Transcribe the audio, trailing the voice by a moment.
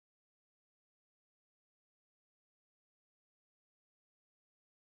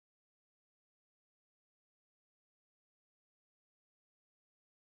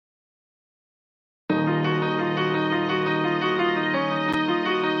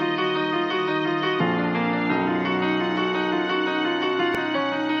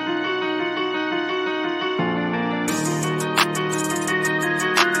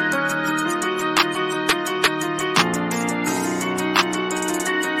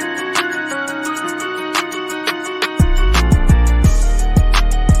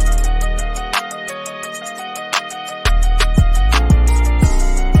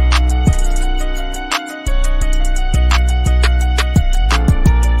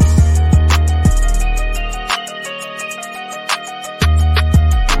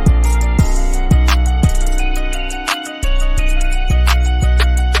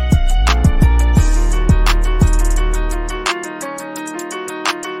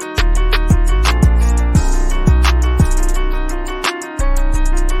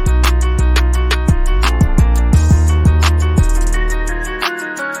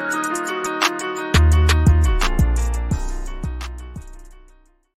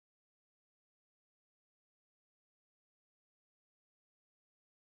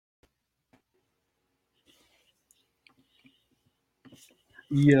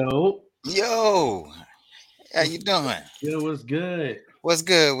Yo, Yo, how what's you doing? yo, what's good? What's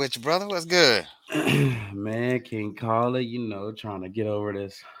good with you, brother? What's good? Man, can't call it, trying to get over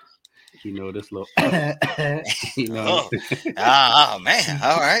this, this little, Oh, man.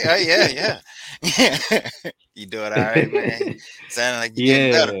 All right. Oh, yeah, yeah. You doing all right, man? Sounding like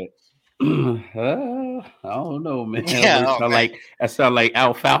you're getting better. yeah. I don't know, man. Yeah. Oh, man. I sound like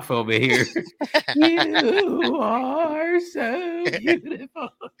alfalfa over here. You are so beautiful.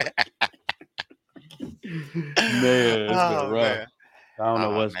 Man, it's been Oh, rough. man. I don't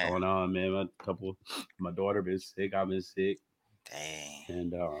know Oh, what's man. going on, man. My daughter been sick. I've been sick. Dang.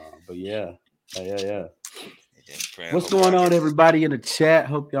 And but yeah. Prayer. What's Hope going y'all on, get. everybody in the chat?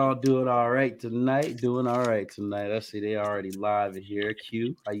 Hope y'all doing all right tonight. Doing all right tonight. I see they already live in here.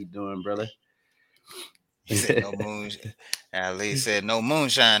 Q, how you doing, brother? He said no moon. Ali said no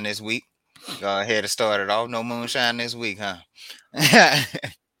moonshine this week. Go ahead and start it off. No moonshine this week, huh?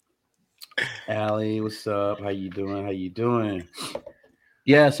 Allie, what's up? How you doing? How you doing?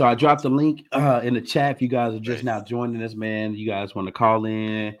 Yeah, so I dropped the link in the chat. If you guys are just Right. now joining us, man, you guys want to call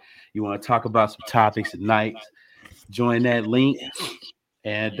in, you want to talk about some topics tonight, join that link.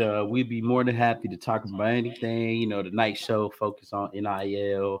 And we'd be more than happy to talk about anything. The night show focus on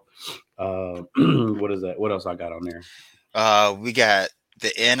NIL. What is that? What else I got on there? We got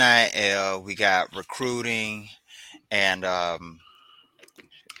the NIL, we got recruiting, and my bad.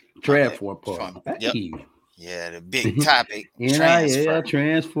 Transfer From portal. yep, Hey. yeah, the big topic NIL transfer.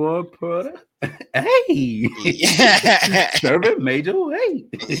 transfer portal. Hey. Yeah. Serving major weight.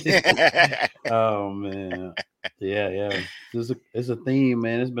 Oh man. Yeah. It's a theme,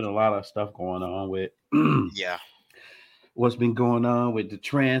 man. There's been a lot of stuff going on with Yeah. what's been going on with the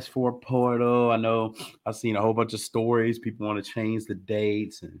transfer portal. I know I've seen a whole bunch of stories. People want to change the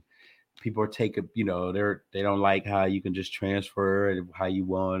dates, and people are taking, they don't like how you can just transfer it how you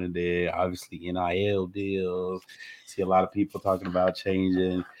want, and then obviously NIL deals. See a lot of people talking about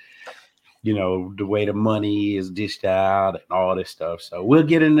changing, the way the money is dished out and all this stuff. So we'll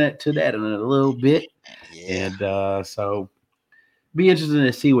get to that in a little bit, Yeah. and so be interested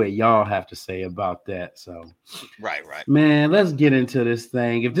to see what y'all have to say about that. So Right, right. man, let's get into this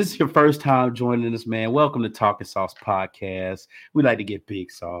thing. If this is your first time joining us, man, welcome to Talking Sauce Podcast. We like to get big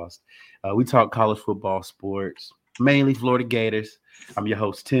sauce. We talk college football, sports, mainly Florida Gators. I'm your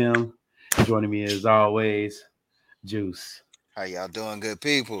host, Tim. Joining me as always, Juice. How y'all doing, good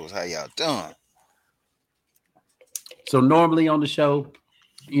peoples? How y'all doing? So normally on the show,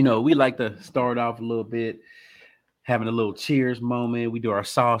 we like to start off a little bit, having a little cheers moment. We do our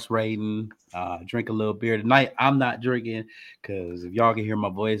sauce rating, drink a little beer. Tonight, I'm not drinking because if y'all can hear my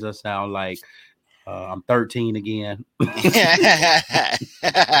voice, I sound like I'm 13 again. Yeah.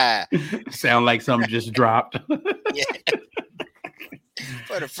 Sound like something just dropped.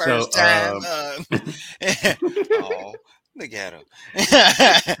 For the So, first time. Oh, look at him.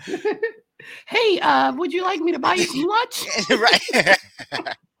 hey, would you like me to buy you some lunch? Right.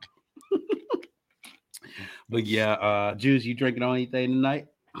 But yeah, Juice, you drinking on anything tonight?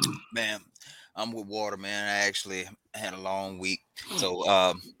 Man, I'm with water, man. I actually had a long week. So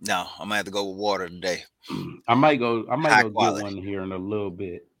no, I'm gonna have to go with water today. I might go. I might High go get quality. one here in a little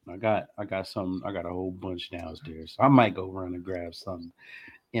bit. I got some. I got a whole bunch downstairs. So I might go run and grab some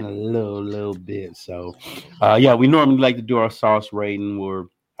in a little bit. So, yeah, we normally like to do our sauce rating where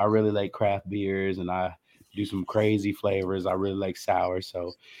I really like craft beers and I do some crazy flavors. I really like sour. So,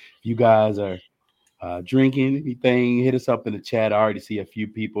 if you guys are drinking anything, hit us up in the chat. I already see a few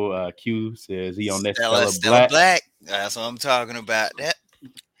people. Q says he on that Stella Stella Black. Black. That's what I'm talking about. That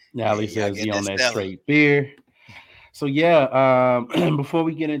Nally yeah, y'all says get he that on that Stella. straight beer. So yeah, before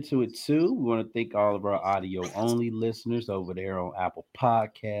we get into it too, we want to thank all of our audio only listeners over there on Apple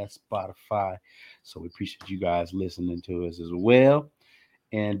Podcasts, Spotify. So we appreciate you guys listening to us as well.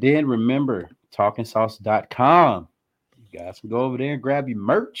 And then remember, talkingsauce.com. You guys can go over there and grab your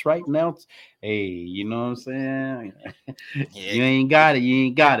merch right now. Hey, you know what I'm saying? Yeah, You ain't got it, you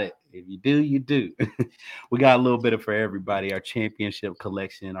ain't got it. If you do, you do. We got a little bit of for everybody. Our championship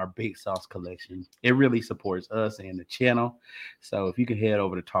collection, our big sauce collection. It really supports us and the channel. So if you can head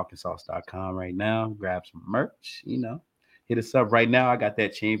over to talkingsauce.com right now, grab some merch, hit us up right now. I got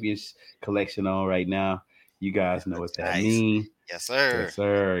that champions collection on right now. You guys know what that nice. means. Yes, sir. Yes,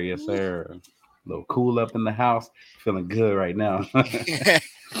 sir. Yes, sir. A little cool up in the house. Feeling good right now.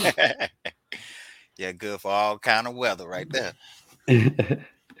 Yeah, good for all kind of weather right there.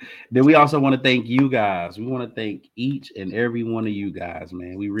 Then we also want to thank you guys. We want to thank each and every one of you guys,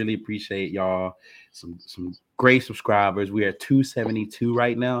 man. We really appreciate y'all. Some great subscribers. We are 272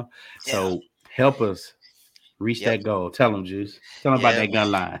 right now. Yeah. So help us Reach Yep. that goal. Tell them, Juice. Tell them about Yeah, that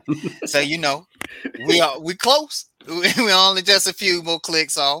gun man. line. So we close. We only just a few more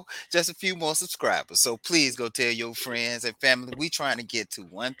clicks off, just a few more subscribers. So please go tell your friends and family. We trying to get to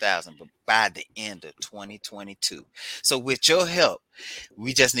 1,000, but by the end of 2022. So with your help,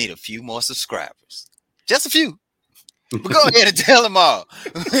 we just need a few more subscribers, just a few. But go ahead and tell them all,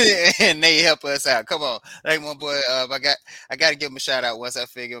 and they help us out. Come on, like my boy. I got to give him a shout out once I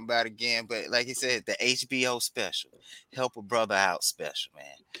figure him out again. But like he said, the HBO special, help a brother out special, man.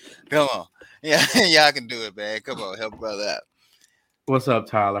 Come on, yeah, y'all can do it, man. Come on, help brother out. What's up,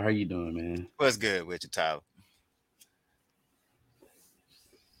 Tyler? How you doing, man? What's good with you, Tyler?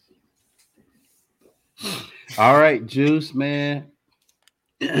 All right, Juice, man.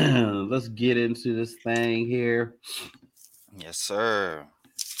 Let's get into this thing here. Yes, sir.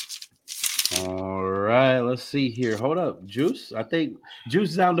 All right, let's see here. Hold up, Juice. I think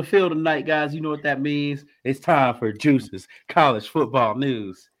Juice is out on the field tonight, guys. You know what that means? It's time for Juice's college football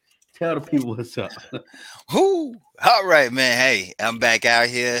news. Tell the people what's up. Whoo! All right, man. Hey, I'm back out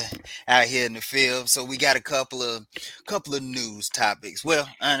here in the field. So we got a couple of news topics. Well,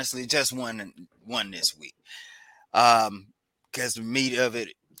 honestly, just one this week. Because the meat of it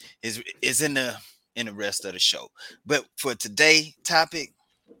is in the rest of the show. But for today topic,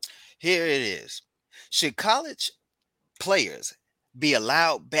 here it is. Should college players be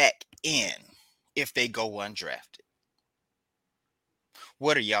allowed back in if they go undrafted?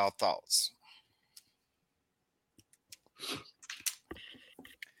 What are y'all thoughts?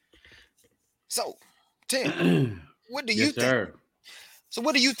 So, Tim, what do you Yes, think? sir. So,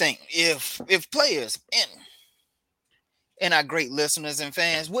 what do you think if players and our great listeners and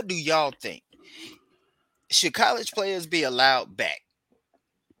fans, what do y'all think? Should college players be allowed back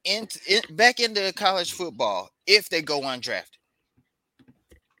into college football if they go undrafted?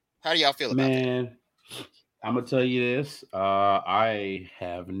 How do y'all feel about that? Man, I'm gonna tell you this. I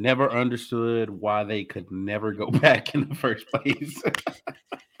have never understood why they could never go back in the first place.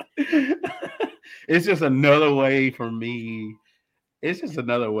 It's just another way for me. It's just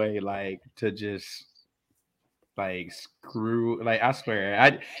another way, like to just like screw. Like I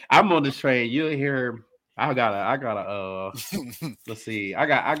swear, I'm on this train. You'll hear. I got a. Let's see. I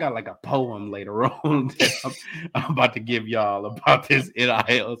got like a poem later on that I'm about to give y'all about this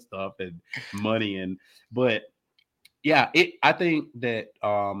NIL stuff and money but yeah, I think that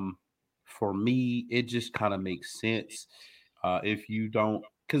for me it just kind of makes sense if you don't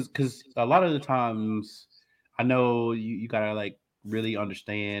because a lot of the times I know you gotta like really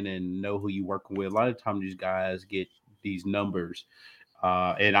understand and know who you working with. A lot of times these guys get these numbers,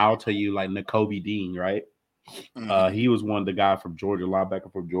 and I'll tell you like N'Kobe Dean, right? Hmm. He was one of the guy from Georgia,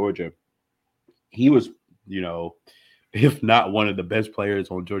 linebacker from Georgia. He was, you know, if not one of the best players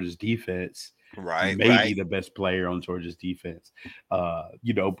on Georgia's defense, Right, maybe right. the best player on Georgia's defense.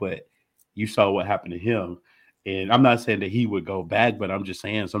 But you saw what happened to him. And I'm not saying that he would go back, but I'm just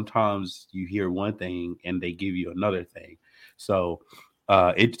saying sometimes you hear one thing and they give you another thing. So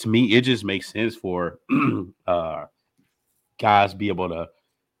it to me, it just makes sense for uh, guys be able to,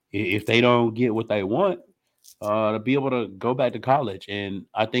 if they don't get what they want, to be able to go back to college. And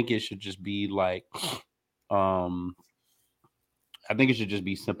I think it should just be like, um, I think it should just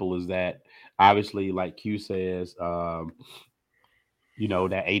be simple as that. Obviously, like Q says, that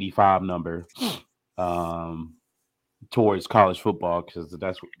 85 number um, towards college football because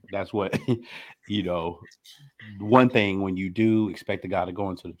that's what you know. One thing when you do expect a guy to go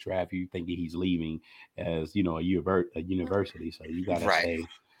into the draft, you think he's leaving as a university, so you got to Right. stay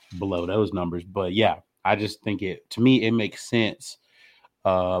below those numbers. But yeah, I just think it makes sense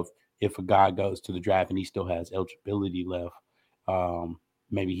of if a guy goes to the draft and he still has eligibility left, um,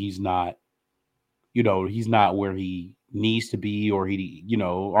 maybe he's not where he needs to be or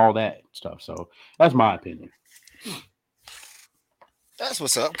all that stuff. So that's my opinion. That's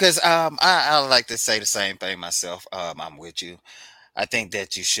what's up. Because I like to say the same thing myself. I'm with you. I think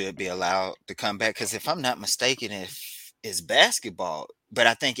that you should be allowed to come back. Because if I'm not mistaken, if it's basketball, but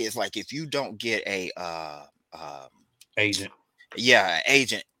I think it's like if you don't get a Agent.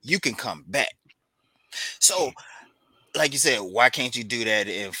 agent, you can come back. So like you said, why can't you do that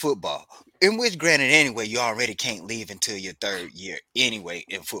in football? In which, granted, anyway, you already can't leave until your third year anyway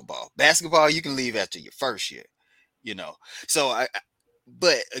in football. Basketball, you can leave after your first year, you know. So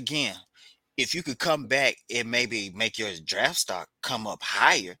but again, if you could come back and maybe make your draft stock come up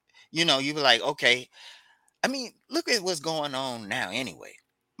higher, you be like, okay. I mean, look at what's going on now anyway.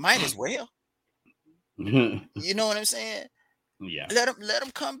 Might as well. You know what I'm saying? Yeah. Let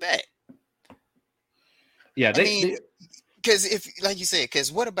them come back. Yeah. I mean, They because if, like you said,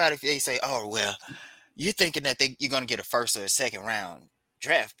 because what about if they say, oh well, you're thinking that you're gonna get a first or a second round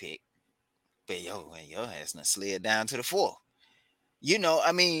draft pick, but your ass done slid down to the fourth.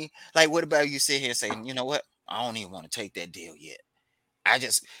 I mean, like, what about you sit here and saying, you know what? I don't even want to take that deal yet. I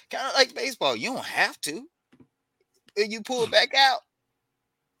just kind of like baseball. You don't have to. If you pull back out,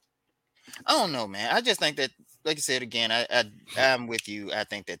 I don't know, man. I just think that, like I said again, I'm with you. I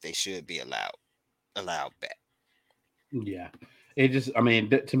think that they should be allowed back. Yeah, it just, I mean,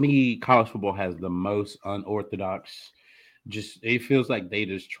 to me, college football has the most unorthodox. Just it feels like they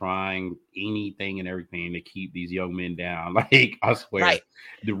just trying anything and everything to keep these young men down. Like I swear, Right.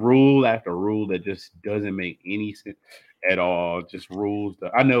 the rule after rule that just doesn't make any sense at all. Just rules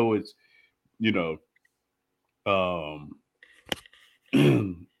that I know it's you know, um,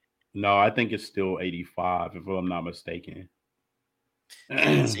 no, I think it's still 85 if I'm not mistaken. The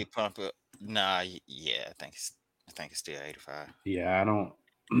NC pump up. Nah, yeah, I think it's still 85. Yeah, I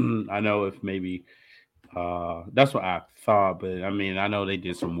don't. I know if maybe that's what I thought, but I mean, I know they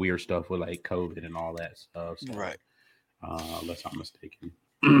did some weird stuff with like COVID and all that stuff. So, Right. unless I'm mistaken.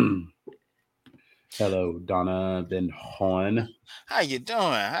 Hello, Donna Then Horn. How you doing?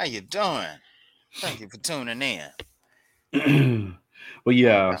 How you doing? Thank you for tuning in. Well,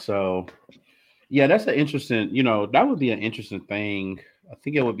 yeah. Yeah. So, yeah, that's an interesting. That would be an interesting thing. I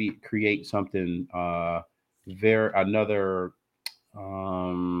think it would be create something. There another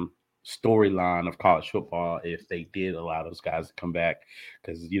um storyline of college football if they did allow those guys to come back,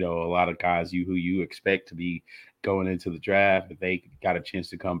 because a lot of guys who you expect to be going into the draft, if they got a chance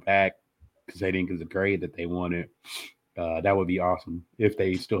to come back because they didn't get the grade that they wanted, that would be awesome if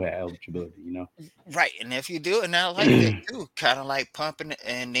they still had eligibility. Right. And if you do, and I like that too, kind of like pumping it,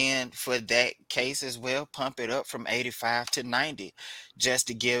 and then for that case as well, pump it up from 85 to 90, just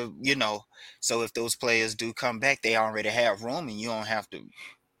to give, so if those players do come back, they already have room and you don't have to,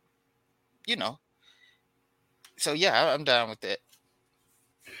 you know. So yeah, I'm down with that.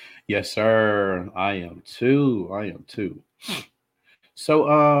 Yes, sir. I am too. I am too. So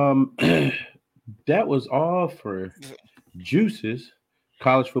that was all for Juices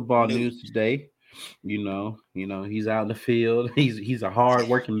college football New. news today. He's out in the field. He's a hard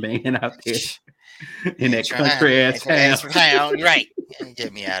working man out there in And that trying, country ass and town. ass town, right?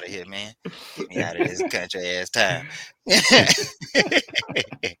 Get me out of here, man. Get me out of this country ass town.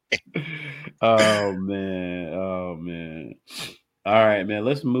 Oh man. Oh man. All right, man.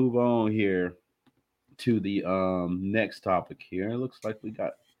 Let's move on here to the next topic here. It looks like we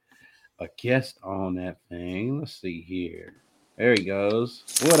got a guest on that thing. Let's see here. There he goes.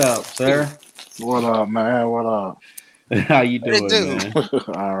 What up, sir? What up, man? What up? How you What it doing, do? man?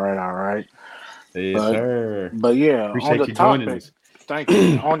 All right, all right. Yes, But sir. but yeah, on Appreciate the you joining topic, us. thank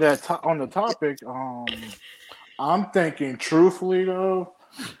you. On the topic, I'm thinking truthfully though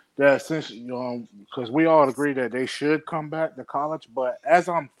that since because we all agree that they should come back to college, but as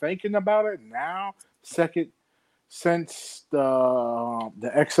I'm thinking about it now, second since the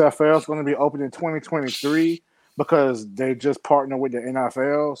XFL is going to be open in 2023 because they just partnered with the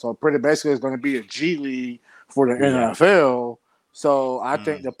NFL. So pretty basically, it's going to be a G League for the Yeah. NFL. So I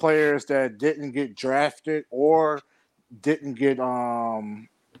think Mm. the players that didn't get drafted or didn't get signed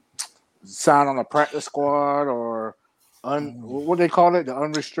on a practice squad or Mm. what they call it, the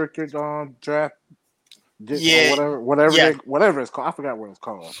unrestricted draft or Yeah, whatever yeah. whatever it's called. I forgot what it's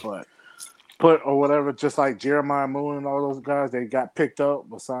called, but put or whatever, just like Jeremiah Moon and all those guys, they got picked up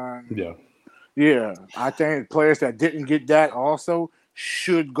but signed. Yeah. Yeah, I think players that didn't get that also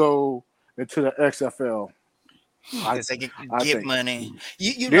should go into the XFL. I Because they can I get think money.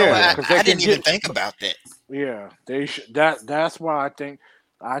 You know, yeah, Yeah. because they I can didn't even get think about that. yeah they should that's why I think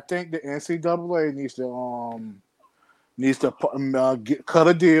the NCAA needs to cut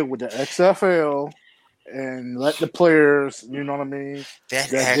a deal with the XFL and let the players, you know what I mean, That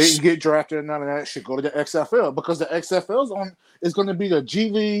that didn't actually, get drafted and none of that should go to the XFL because the XFL is going to be the G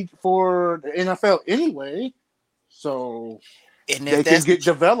League for the NFL anyway, so and if they can that's the get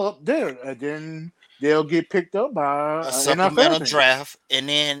developed there and then they'll get picked up by a an NFL supplemental team. draft, and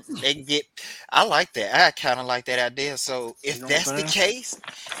then they can get. I like that. I kind of like that idea. So You if know what that's the I'm saying? case,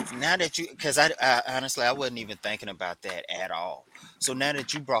 now that because I honestly I wasn't even thinking about that at all. So now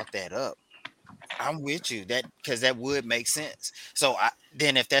that you brought that up, I'm with you that because that would make sense. So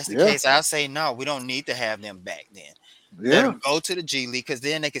then if that's the Yeah, case, I'll say no. We don't need to have them back then. Let yeah, them go to the G League because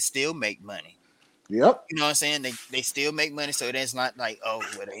then they can still make money. yep, You know what I'm saying? They still make money, so it's not like, oh,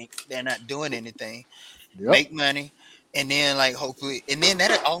 well, they're not doing anything. yep, Make money, and then like hopefully, and then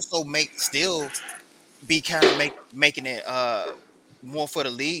that also make still be kind of making it more for the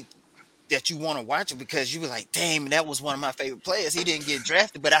league that you want to watch it because you were like, damn, that was one of my favorite players. He didn't get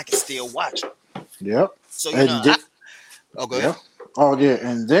drafted, but I can still watch him. Yep. So And go ahead. yeah. Oh yeah.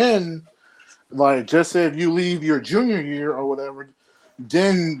 And then like just say if you leave your junior year or whatever,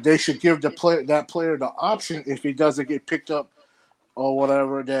 then they should give that player the option if he doesn't get picked up or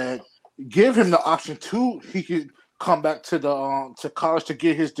whatever, that give him the option to he could come back to the to college to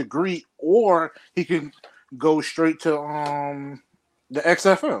get his degree, or he can go straight to the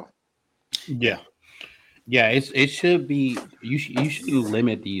XFL. Yeah. Yeah, it should be you should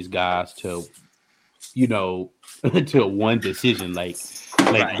limit these guys to you know to one decision. Like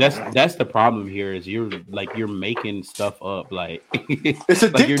Right. that's the problem here is you're making stuff up like It's a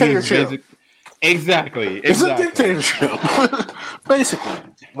like you're just dictatorship. basic exactly It's a exactly dictatorship, basically.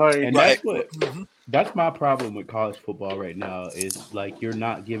 Like and Right. that's my problem with college football right now is like you're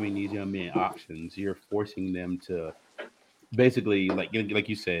not giving these young men options. You're forcing them to basically like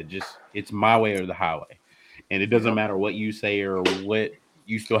you said, just it's my way or the highway. And it doesn't yep, matter what you say or what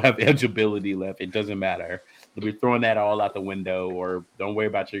you still have eligibility left. It doesn't matter. We're throwing that all out the window, or don't worry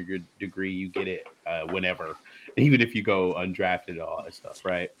about your degree. You get it whenever, even if you go undrafted and all that stuff,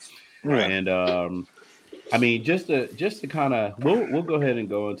 right? yeah, Right. And I mean, just to kind of, we'll go ahead and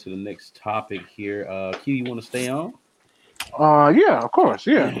go into the next topic here. Q, you want to stay on? yeah, of course,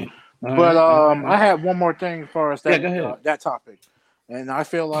 yeah. All But right, all right. I had one more thing as far as Yeah, go ahead. that topic, and I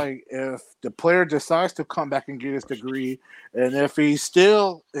feel like if the player decides to come back and get his degree, and if he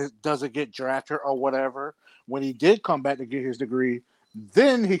still doesn't get drafted or whatever, when he did come back to get his degree,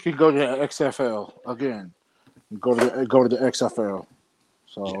 then he can go to the XFL again. Go to the XFL.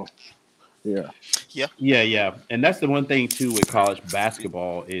 So yeah, Yeah. Yeah, and that's the one thing too with college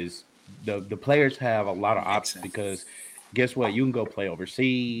basketball is the players have a lot of Makes options sense. because guess what? You can go play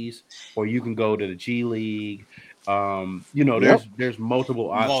overseas, or you can go to the G League. yep, There's multiple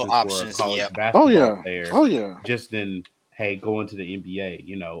More options for a options. college Yep. oh basketball yeah, player. oh yeah, Just then, hey, go into the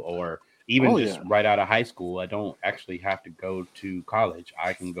NBA, or even oh just yeah, right out of high school. I don't actually have to go to college.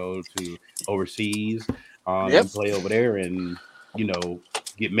 I can go to overseas, Yep. and play over there, and you know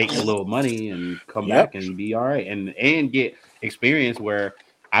make a little money and come yep, back and be all right and get experience where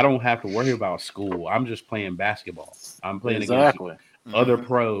I don't have to worry about school. I'm just playing basketball. I'm playing against exactly. other Hmm.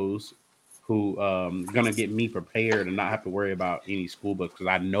 pros who gonna get me prepared and not have to worry about any school books because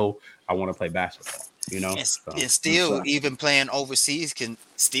I know I want to play basketball. So And still, Exactly. even playing overseas can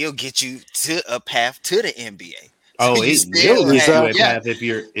still get you to a path to the NBA. So oh, you it will still get have, you a Exactly. yeah, path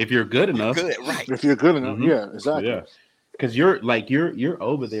if you're good you're enough. good, right? If you're good enough, Hmm. yeah, exactly. Yeah. Because you're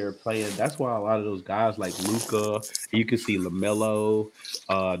over there playing. That's why a lot of those guys like Luca, you can see Lamelo,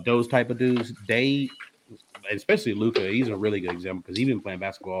 those type of dudes. They, especially Luca, he's a really good example because he's been playing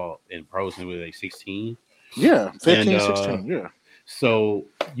basketball in pros since he was like 16, Yeah, and 15, 16. Yeah, so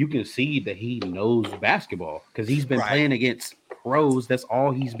you can see that he knows basketball because he's been Right. playing against pros. That's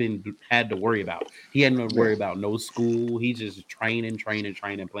all he's been had to worry about. He hadn't to yeah, worry about no school. He's just training,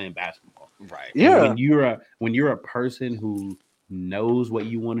 playing basketball. Right. And yeah. when you're a person who knows what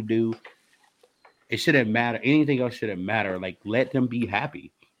you want to do, it shouldn't matter. Anything else shouldn't matter. Like let them be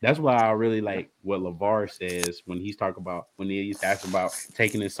happy. That's why I really like what LeVar says when he's talking about when he's asking about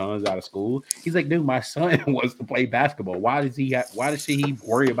taking his sons out of school. He's like, dude, my son wants to play basketball. Why does he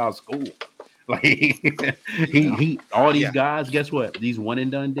worry about school? Like Yeah. he all these Yeah. guys, guess what? These one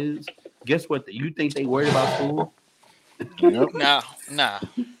and done dudes, guess what? You think they worried about school? Yep. Nah, nah.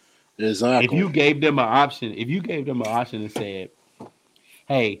 If Exactly. you gave them an option, and said,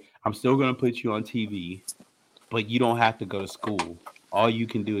 hey, I'm still gonna put you on TV, but you don't have to go to school. All you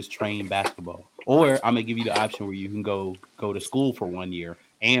can do is train basketball. Or I'm gonna give you the option where you can go to school for 1 year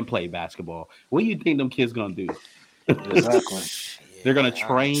and play basketball. What do you think them kids gonna do? Exactly. They're gonna Yeah.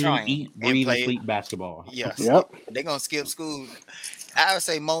 train, Trying eat, and breathe, and play. sleep basketball. Yes. Yep. They're gonna skip school. I would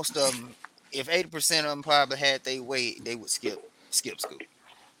say most of them, if 80% of them probably had their way, they would skip school.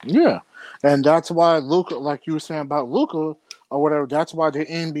 Yeah. And that's why Luca, like you were saying about Luca or whatever, that's why the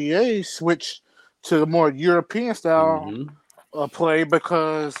NBA switched to the more European style Hmm. play,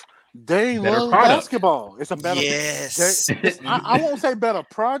 because they Better love product. basketball. It's a better. They, Yes. I won't say better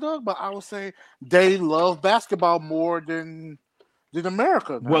product, but I would say they love basketball more than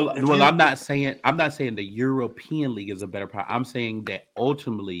America now. Well, If well, you, I'm not saying the European league is a better product. I'm saying that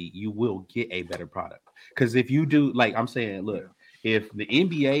ultimately you will get a better product because if you do, like I'm saying, look, yeah. if the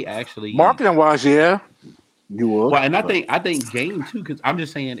NBA actually, Marketing wise, yeah, you would. well, and I But think I think game too, because I'm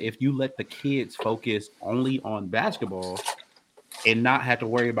just saying if you let the kids focus only on basketball and not have to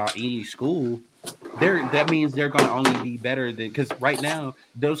worry about any school, that means they're going to only be better than because right now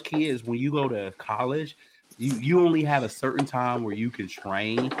those kids when you go to college you only have a certain time where you can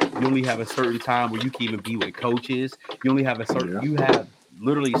train. You only have a certain time where you can even be with coaches. You only have yeah, you have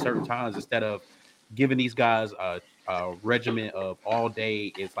literally certain times instead of giving these guys a regimen of all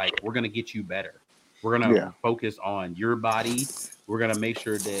day is like, we're gonna get you better. We're Yeah. gonna focus on your body. We're gonna make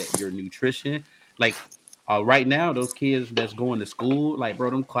sure that your nutrition, like right now, those kids that's going to school, like bro,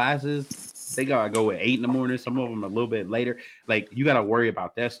 them classes, they gotta go at 8 in the morning. Some of them a little bit later. Like you gotta worry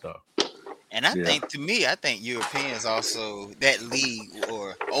about that stuff. And I Yeah. think, to me, I think Europeans also, that league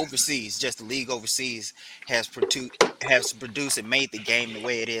or overseas, just the league overseas has produced and made the game the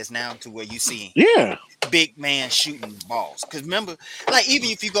way it is now, to where you see Yeah. big man shooting balls. Because remember, like even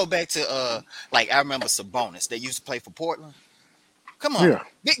if you go back to like I remember Sabonis that used to play for Portland. Come on, Yeah.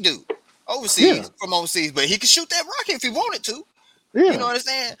 big dude, Yeah. from overseas, but he could shoot that rocket if he wanted to. You know Yeah. what I'm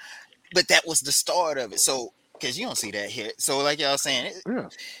saying? But that was the start of it. So because you don't see that here. So like y'all saying, Yeah.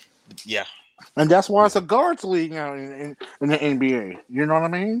 yeah, And that's why it's a guards league now in the NBA. You know what I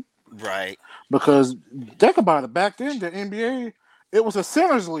mean? right. Because think about it. Back then, the NBA, it was a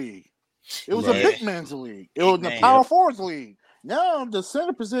centers league. It was a Right. big man's league. It Big was the man. power Yep. forwards league. Now the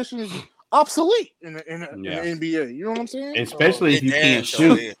center position is obsolete in the Yeah. NBA. You know what I'm saying? Especially if It you damn can't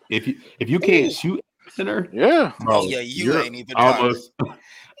sure shoot. is. If you can't Ooh. shoot center, Yeah. Oh bro, yeah, you you're ain't even trying to. almost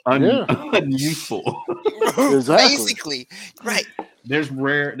Yeah. unuseful. Exactly. Basically, right. There's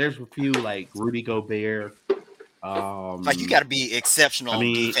a few like Rudy Gobert. Like you got to be exceptional I on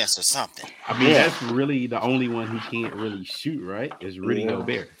mean, defense or something. Yeah. that's really the only one who can't really shoot, right? Is Rudy Yeah.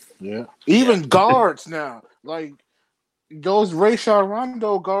 Gobert. Yeah. Yeah. Even guards now, like those Rayshawn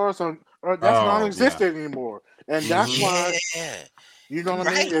Rondo guards are that's Oh yeah. non-existent anymore, and that's Hmm. why. Yeah. You know what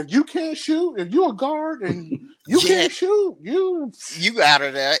I Right. mean? If you can't shoot, if you're a guard and you Yeah. can't shoot, you You out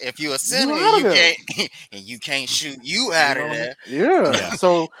of there. If you're a center and out of you there. can't and you can't shoot, you You out know of what I mean? there. Yeah. Yeah.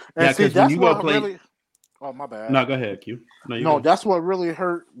 So and Yeah, see, because when that's you go what play, really. Oh my bad. no, go ahead, Q. No, you No, go. that's what really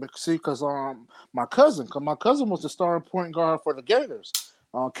hurt. See, because cause my cousin was the starting point guard for the Gators.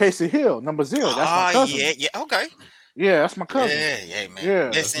 Casey Hill, number 0. That's my Oh cousin. yeah, yeah. Okay. Yeah, that's my cousin. Yeah, yeah, man. Yeah,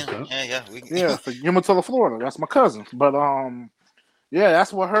 That's Listen, what's up. yeah. We yeah, for Umatilla, Florida. That's my cousin. But yeah,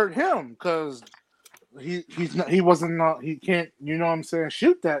 that's what hurt him because he wasn't he can't, you know what I'm saying,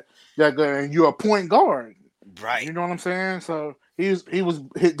 shoot that good, and you're a point guard. right. You know what I'm saying? So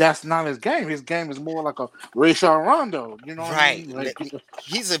that's not his game. His game is more like a Rayshawn Rondo. You know what I Right. mean? Like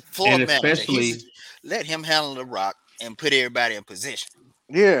He's a floor And manager. especially, Let him handle the rock and put everybody in position.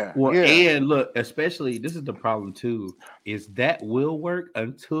 yeah, well, yeah, and look, especially this is the problem too, is that will work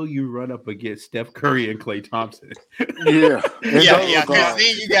until you run up against Steph Curry and Klay Thompson. yeah. And Yeah, those yeah. Because guards,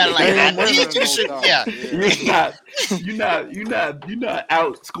 then you got like, they I ain't winning need you to those shoot. Yeah. guards. Yeah, You're not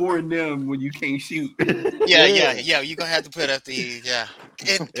outscoring them when you can't shoot. Yeah. You're gonna have to put up the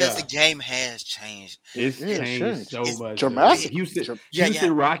because the Yeah. game has changed. It's yeah, changed changed. so It's much. Dramatic. Houston, yeah,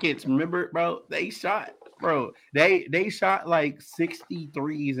 Houston Rockets, remember, bro? They shot, bro. They shot like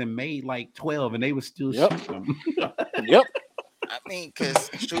 63s and made like 12, and they was still Yep, shooting them. yep. I mean, because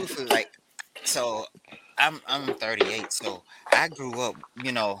truthfully, like, so I'm 38, so I grew up,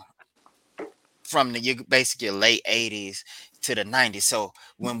 from basically late 80s to the 90s. So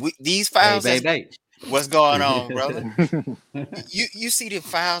when these Hey, files that's baby. what's going on, brother? You see the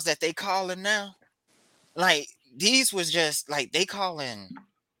files that they calling now? Like these was just like they calling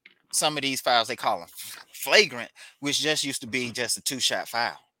some of these files they call them flagrant, which just used to be just a 2-shot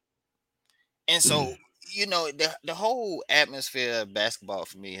foul. And so, the whole atmosphere of basketball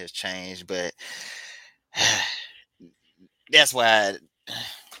for me has changed, but that's why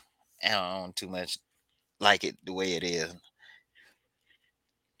I don't too much like it the way it is.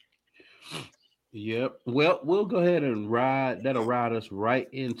 Yep. Well, we'll go ahead and that'll ride us right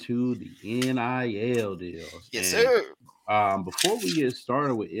into the NIL deals. Yes, And sir. before we get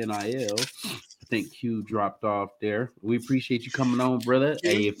started with NIL, I think Q dropped off there. We appreciate you coming on, brother.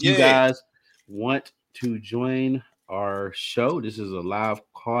 Hey, if you Yeah. guys want to join our show, this is a live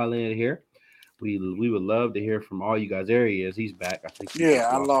call in here. We would love to hear from all you guys. There he is. He's back. I think he Yeah, just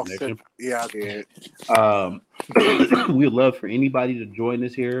I lost lost it. connection. Yeah, I did. We'd love for anybody to join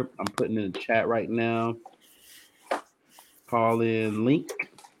us here. I'm putting in the chat right now. Call in link.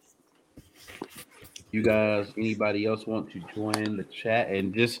 You guys, anybody else want to join the chat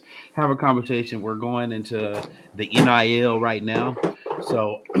and just have a conversation? We're going into the NIL right now.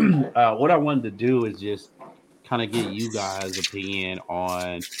 So, what I wanted to do is just kind of get you guys' opinion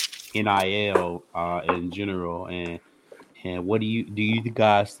on NIL in general, and what do you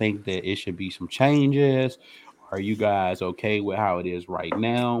guys think that it should be some changes? Are you guys okay with how it is right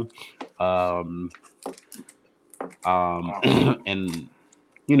now? Um, and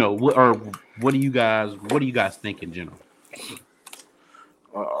what do you guys think in general?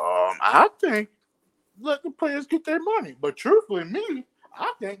 I think let the players get their money. But truthfully, me,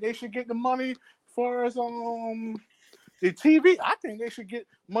 I think they should get the money far as the TV, I think they should get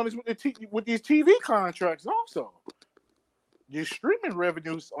money with these TV contracts also. These streaming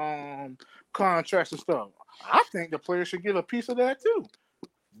revenues, contracts and stuff. I think the players should get a piece of that too.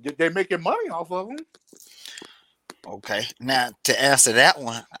 They're making money off of them. Okay. Now to answer that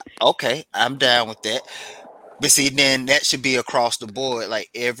one, okay, I'm down with that. But see, then that should be across the board, like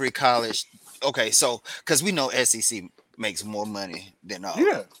every college. Okay, so because we know SEC makes more money than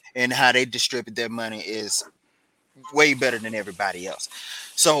Yeah, and how they distribute their money is way better than everybody else.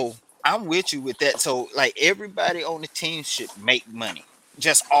 So I'm with you with that. So like everybody on the team should make money.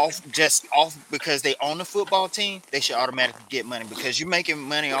 Just off because they own the football team, they should automatically get money because you're making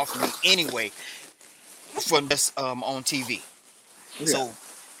money off of me anyway from this on TV. yeah, So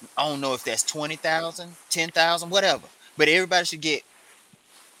I don't know if that's 20,000, 10,000, whatever. But everybody should get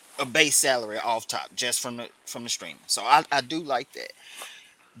a base salary off top just from the streaming. So I do like that.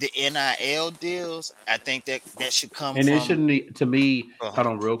 The NIL deals, I think that should come And it from shouldn't to me. uh, Hold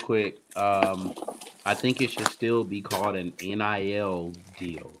on, real quick. I think it should still be called an NIL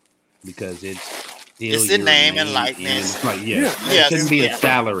deal because it's still it's the your name and name in. likeness. Like, yeah, yeah. it Yes, shouldn't be a yeah.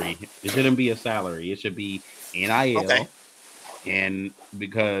 salary. It shouldn't be a salary. It should be Okay. NIL, and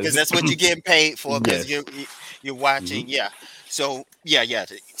Because because that's what you're getting paid for because yes, you're hmm watching, yeah. So yeah.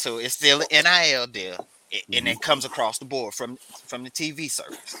 So it's still an NIL deal. And hmm it comes across the board from the TV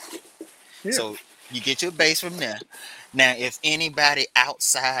service. Yeah. So you get your base from there. Now, if anybody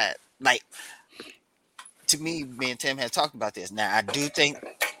outside, like to me and Tim had talked about this. Now, I do think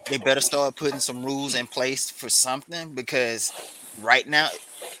they better start putting some rules in place for something because right now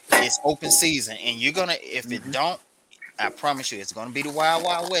it's open season, and you're gonna if it Hmm. don't, I promise you, it's gonna be the wild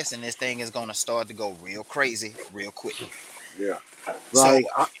wild west, and this thing is gonna start to go real crazy real quick. Yeah. So Like,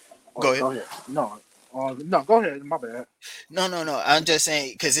 go ahead. go ahead. No, go ahead. My bad. No. I'm just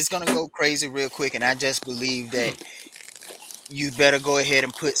saying because it's gonna go crazy real quick, and I just believe that you better go ahead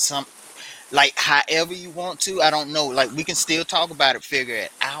and put some like however you want to. I don't know. Like we can still talk about it, figure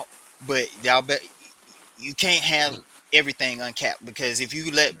it out, but y'all bet you can't have everything uncapped because if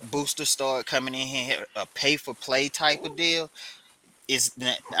you let boosters start coming in here a pay for play type of deal, it's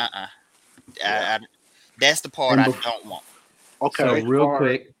not. Yeah. I, that's the part and I bef- don't want. so Okay. real For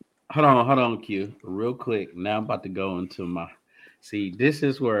quick, hold on, Q, real quick. Now I'm about to go into my. See, this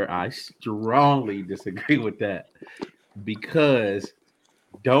is where I strongly disagree with that because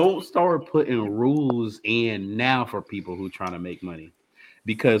don't start putting rules in now for people who trying to make money.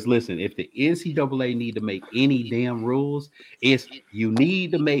 Because listen, if the NCAA need to make any damn rules, it's you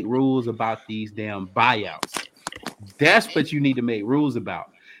need to make rules about these damn buyouts. That's what you need to make rules about.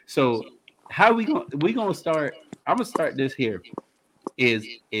 So how we gonna start? I'm gonna start this here. Is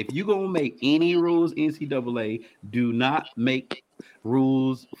if you gonna make any rules, NCAA do not make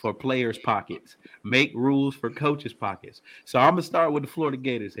rules for players' pockets. Make rules for coaches' pockets. So I'm gonna start with the Florida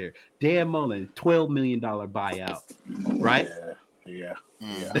Gators here. Dan Mullen, $12 million buyout, right? yeah, yeah,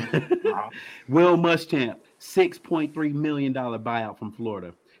 yeah. Hmm. Uh-huh. Will Muschamp, $6.3 million buyout from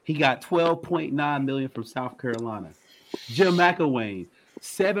Florida. He got 12.9 million from South Carolina. Jim McElwain,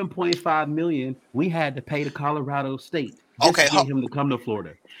 7.5 million. We had to pay to Colorado State just Okay, to get him to come to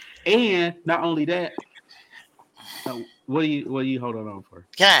Florida. And not only that, what are you holding on for?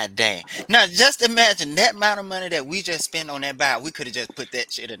 God damn. Now just imagine that amount of money that we just spent on that buy. We could have just put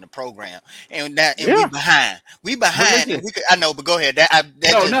that shit in the program. And we Yeah. behind. We But behind and listen, we could I know, but go ahead. That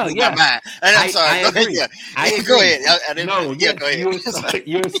no, just no, blew my yeah, mind. And I'm sorry. I Go ahead. agree. Yeah. I Yeah, go agree. ahead. I didn't No, yeah, yes, go ahead.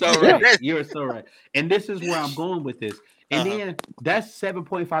 you're so Yeah. right. You're so right. And this is where I'm going with this. And Uh-huh. then that's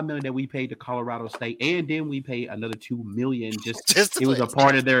 7.5 million that we paid to Colorado State, and then we paid another 2 million. Just Just to it was play. a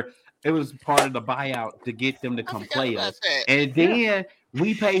part of their. It was part of the buyout to get them to I come forgot play about us, that. and Yeah. then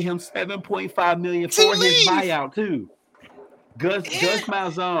we paid him 7.5 million To for his leave. buyout too. Gus Yeah.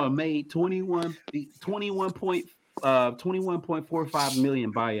 Malzahn made 21.45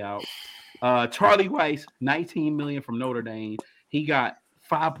 million buyout. Charlie Weiss, 19 million from Notre Dame. He got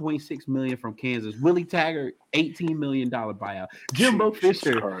 5.6 million from Kansas. Willie Taggart, $18 million buyout. Jimbo Jesus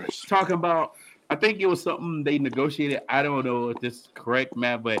Fisher Christ. talking about, I think it was something they negotiated. I don't know if this is correct,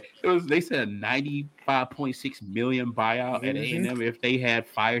 Matt, but it was they said a 95.6 million buyout at Hmm. A&M if they had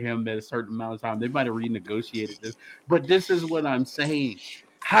fired him at a certain amount of time. They might have renegotiated this. But this is what I'm saying.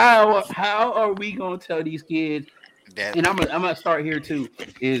 How are we gonna tell these kids, That and I'm gonna start here too.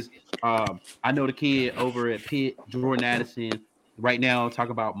 Is I know the kid over at Pitt, Jordan Addison. right now, talk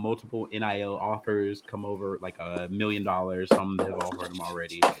about multiple NIL offers come over like $1 million. Some have offered them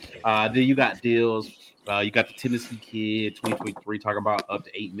already. Then you got deals. You got the Tennessee kid, 2023, talking about up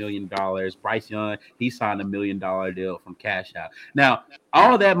to $8 million. Bryce Young, he signed $1 million deal from Cash Out. Now,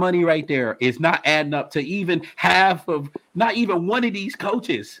 all that money right there is not adding up to even half of, not even one of these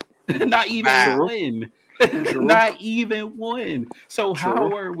coaches. Not even Wow. one. True. Not even one. So True.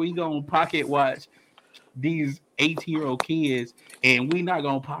 how are we gonna pocket watch these 18-year-old kids, and we not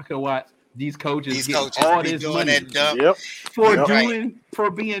gonna pocket watch these coaches These getting coaches all be this doing money that dump. Yep. for Yep.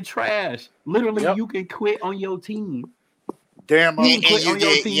 for being trash? Literally, Yep. you can quit on your team. Damn. You can quit And you on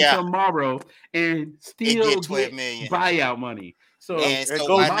your get team tomorrow and and still get 12 get million. buyout money. So And And so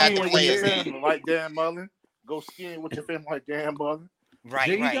go why my not the skiing with your players point then? family like Dan Mullen. Go skiing with your family like Dan Mullen. Right,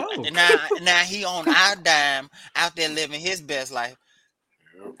 there you right. go. Now he on our dime out there living his best life.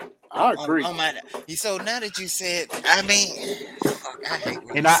 I agree. On my, so now that you said, I mean, fuck, I hate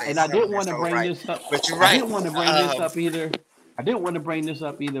when And you say I something didn't want that's to so bring right. this up. But you're I right. didn't want to bring this up either. I didn't want to bring this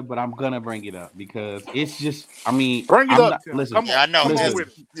up either, but I'm gonna bring it up because it's just. I mean, Bring it I'm up, not. Tim. Listen, Come Yeah, I on. know. Come on listen, with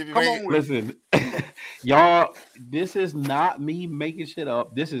it. Come on with it. listen, y'all. This is not me making shit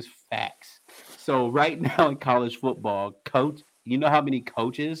up. This is facts. So right now in college football, coach, you know how many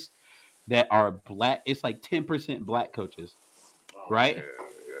coaches that are black? It's like 10% black coaches, right?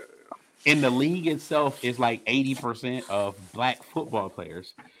 In the league itself is like 80% of black football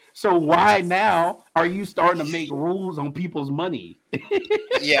players. So why now are you starting to make rules on people's money?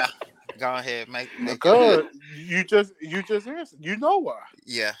 Yeah. Go ahead, make your Because you just answered. You know why.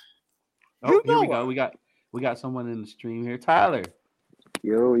 yeah. Oh, You here know we go. why. We got someone in the stream here. Tyler,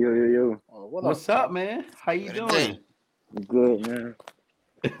 Yo, yo, yo, yo. Oh, what what's up, up, man? How you What it do? doing? Good, man.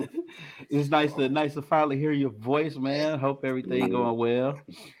 It's nice to finally hear your voice, man. Hope everything Yeah. going well.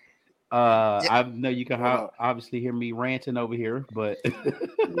 Yeah. I know you can What up? obviously hear me ranting over here, but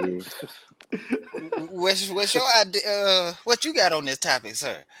Yeah. What's your idea? What you got on this topic,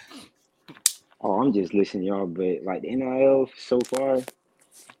 sir? Oh, I'm just listening, y'all. But like the NIL so far,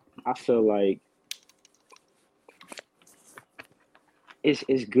 I feel like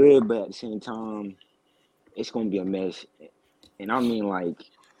it's good, but at the same time, it's gonna be a mess. And I mean like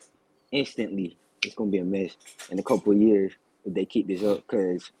instantly, it's gonna be a mess in a couple of years if they keep this up.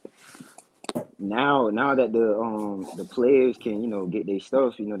 Cause now that the players can get their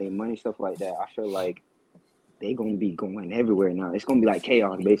stuff, their money stuff like that, I feel like they gonna be going everywhere now. It's gonna be like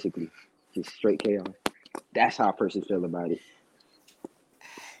chaos basically, just straight chaos. That's how I personally feel about it.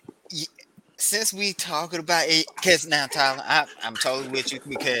 Since we talking about it, because now Tyler, I'm totally with you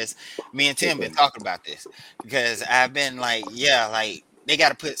because me and Tim been Okay. talking about this because I've been like, yeah, like they got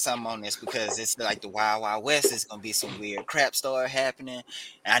to put something on this because it's like the Wild Wild West. It's gonna be some weird crap start happening.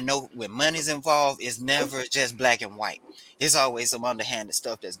 And I know when money's involved, it's never just black and white. There's always some underhanded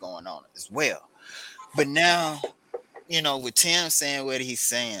stuff that's going on as well. But now, with Tim saying what he's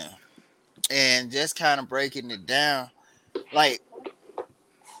saying and just kind of breaking it down, like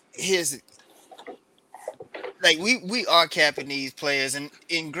here's like we are capping these players and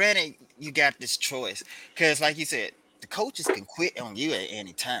granted you got this choice because like you said the coaches can quit on you at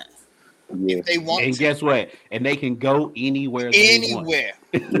any time Yeah, if they want and to guess what? And they can go anywhere they want. anywhere,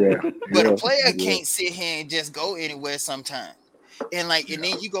 yeah, but a yeah, player yeah. can't sit here and just go anywhere sometimes and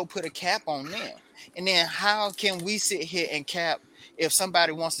then you go put a cap on them and then how can we sit here and cap if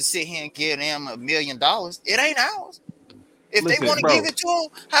somebody wants to sit here and give them $1 million, it ain't ours. If they Listen, want to give bro, it to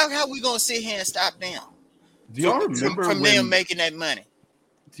them, how we gonna sit here and stop them do y'all remember from them when making that money?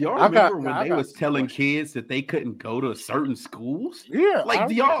 do y'all I got remember when now. I they got was some telling questions. kids that they couldn't go to certain schools? Yeah, Like, I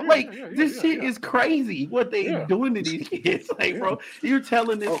do remember. y'all Yeah, like yeah, yeah, this yeah, shit yeah, is crazy what they yeah, doing to these kids? Like, yeah. bro, you're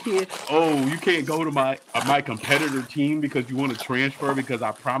telling this Oh, kid, oh, you can't go to my competitor team because you want to transfer because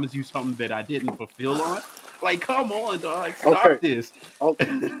I promised you something that I didn't fulfill on. Like, come on, dog. Like, okay. stop this. Oh,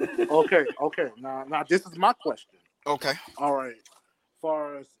 okay. Now, this is my question. Okay. All right.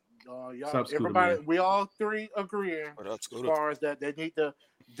 Far as y'all, Sup, Scooter everybody, man? we all three agreeing What up, as Scooter? far as that they need to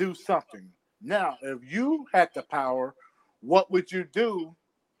do something. Now, if you had the power, what would you do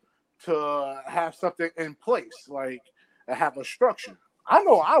to have something in place, like have a structure? I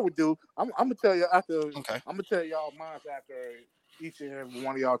know I would do. I'm gonna tell you after. Okay. I'm gonna tell y'all mine after each and every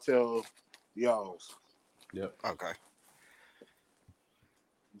one of y'all tell y'all's. Yep. Okay.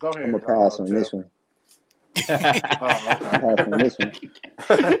 Go ahead. I'm gonna pass on Tim. this one. Oh, okay. Pass on this one.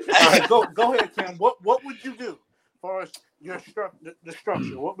 All right, go ahead, Tim. What would you do as far as your the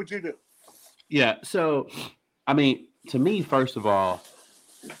structure? What would you do? Yeah. So, I mean, to me, first of all,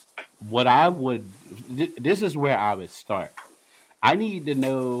 what I would this is where I would start. I need to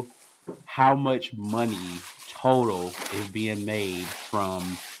know how much money total is being made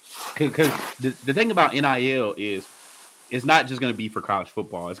from, because the thing about NIL is it's not just going to be for college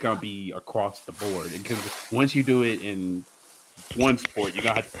football. It's going to be across the board. Because once you do it in one sport, you're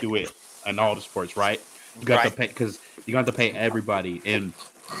going to have to do it in all the sports, right? You got to Right. pay, because you got to pay everybody. And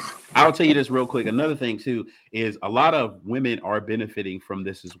I'll tell you this real quick. Another thing too is a lot of women are benefiting from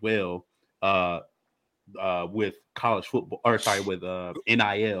this as well. With college football, or sorry, with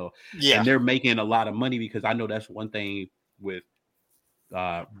NIL, Yeah. and they're making a lot of money, because I know that's one thing with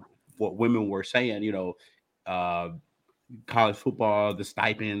uh, what women were saying. Uh, college football, the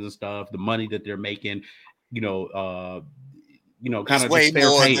stipends and stuff, the money that they're making, you know, uh, kind It's of way just fair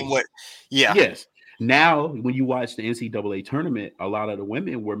more pay. than what. Yeah. Yes. Now, when you watch the NCAA tournament, a lot of the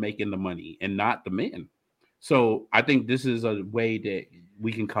women were making the money and not the men. So I think this is a way that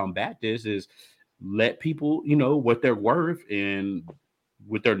we can combat this, is let people, what they're worth and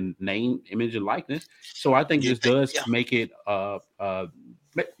with their name, image, and likeness. So I think You this think? does Yeah. make it I'm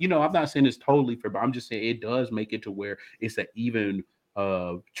not saying it's totally fair, but I'm just saying it does make it to where it's an even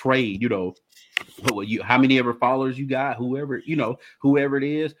trade. How many ever followers you got, whoever it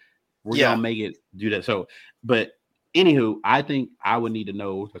is, we're Yeah. gonna make it do that. So, but anywho, I think I would need to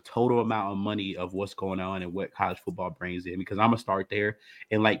know the total amount of money of what's going on and what college football brings in, because I'm gonna start there.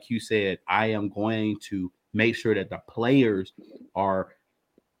 And like you said, I am going to make sure that the players are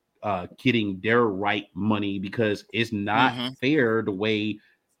getting their right money, because it's not Mm-hmm. fair the way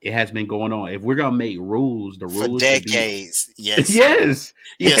it has been going on. If we're gonna make rules, the For rules should be decades. Yes. yes,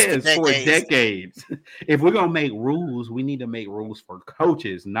 Yes. For yes, for decades. decades. If we're gonna make rules, we need to make rules for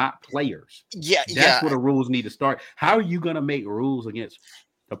coaches, not players. Yeah. That's Yeah. where the rules need to start. How are you gonna make rules against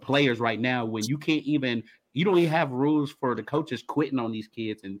the players right now when you don't even have rules for the coaches quitting on these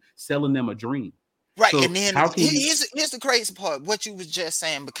kids and selling them a dream? Right. And So then how can you? here's the crazy part, what you was just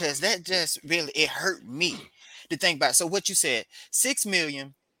saying, because that just really, it hurt me to think about. So what you said, 6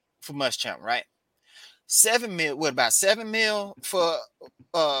 million for Muschamp, right? 7 mil, what about 7 mil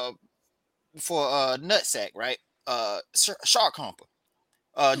uh for Nutsack, right? Shark Humper,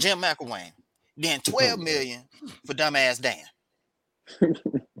 Jim McElwain. Then Oh 12 Lord. million for dumbass Dan.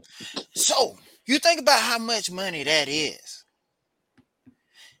 So you think about how much money that is.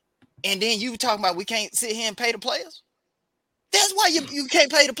 And then you talking about we can't sit here and pay the players? That's why you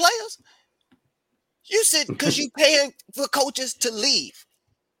can't pay the players. You said because you paying for coaches to leave.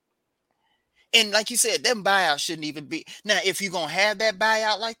 And like you said, them buyouts shouldn't even be. Now, if you're gonna have that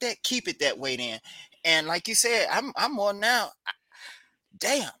buyout like that, keep it that way then. And like you said, I'm more now.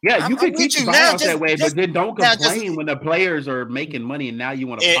 Damn, Yeah, I'm, you I'm could keep with the you now. buyouts that way, but then don't Just complain when the players are making money and now you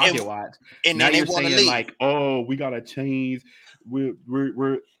want to and, pocket and, watch. and Now then they you're want to saying leave. like, oh, we gotta change. We're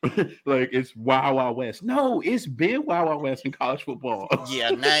like it's Wild Wild West. No, it's been Wild Wild West in college football.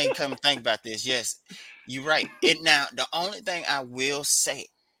 Yeah, now you come think about this. Yes, you're right. It now the only thing I will say,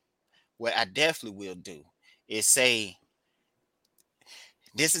 what I definitely will do, is say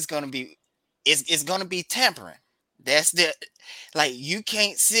this is gonna be it's gonna be tampering. That's the like you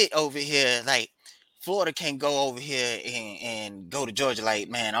can't sit over here like Florida can't go over here and go to Georgia like,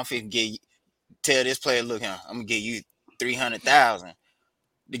 man, I'm finna tell this player, look here, I'm gonna give you 300,000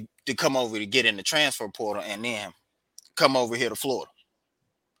 to come over to get in the transfer portal and then come over here to Florida.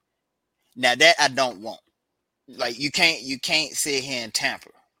 Now that I don't want. Like you can't sit here and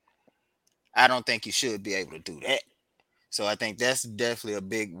tamper. I don't think you should be able to do that. So I think that's definitely a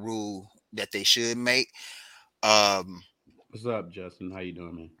big rule that they should make. Um, What's up, Justin? How you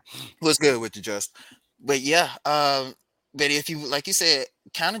doing, man? what's good with you, Just? But yeah, but if you like you said,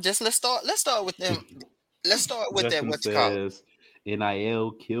 kind of just let's start with them. Let's start with that. Justin What you call it? says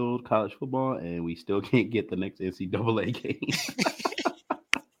NIL killed college football, and we still can't get the next NCAA game.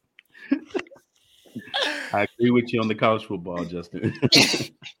 I agree with you on the college football, Justin.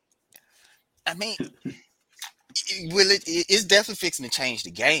 I mean, it's definitely fixing to change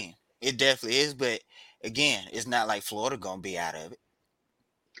the game. It definitely is, but again, it's not like Florida gonna be out of it.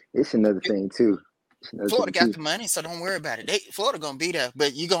 It's another thing too. It's another Florida thing got too. the money, so don't worry about it. Florida gonna be there,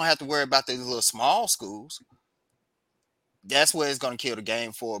 but you're gonna have to worry about the little small schools. That's where it's gonna kill the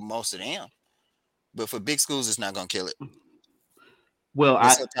game for most of them. But for big schools, it's not gonna kill it. Well,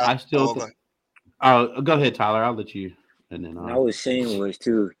 What's up, Tyler? I still Go ahead. go ahead, Tyler. I'll let you, and then And I was saying was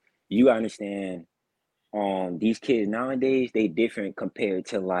too, you understand, these kids nowadays, they different compared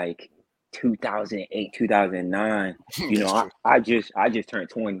to like 2008, 2009. You know, That's I, true. I just I just turned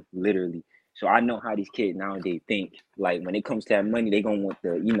 20 literally. So I know how these kids nowadays think. Like when it comes to that money, they gonna want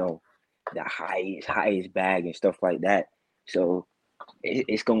the highest bag and stuff like that. So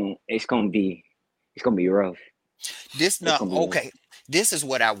it's gonna be rough. This It's not gonna be rough. okay. this is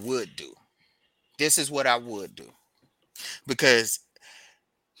what I would do. This is what I would do. Because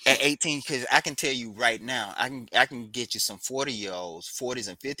at 18, because I can tell you right now, I can get you some 40-year-olds, 40s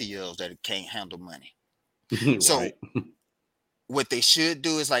and 50-year-olds that can't handle money. So Right. what they should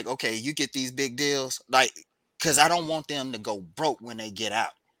do is like, okay, you get these big deals, like, because I don't want them to go broke when they get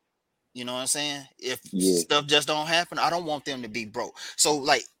out. You know what I'm saying? If Yeah. stuff just don't happen, I don't want them to be broke. So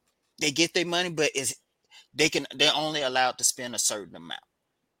like, they get their money, but they're only allowed to spend a certain amount.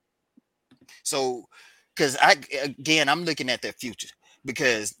 So, because I'm looking at their future,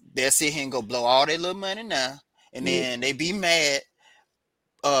 because they'll sit here and go blow all their little money now, and Yeah. then they be mad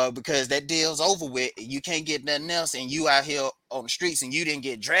because that deal's over with. You can't get nothing else, and you out here on the streets, and you didn't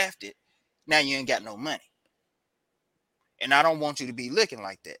get drafted. Now you ain't got no money, and I don't want you to be looking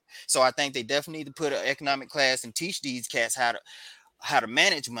like that. So I think they definitely need to put an economic class and teach these cats how to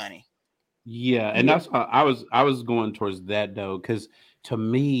manage money. Yeah, and Yeah. that's I was going towards that though, because to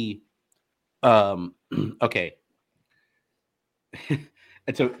me, okay,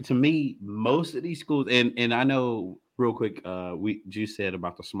 to me, most of these schools, and I know real quick, you said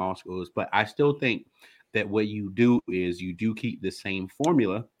about the small schools, but I still think that what you do is you do keep the same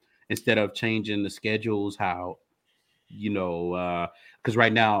formula instead of changing the schedules. How because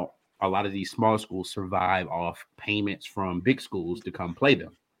right now a lot of these small schools survive off payments from big schools to come play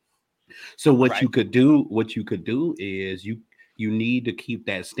them. So Right. what you could do is you need to keep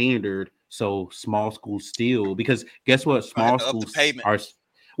that standard so small schools still, because guess what, Gonna have small to up the schools payment. are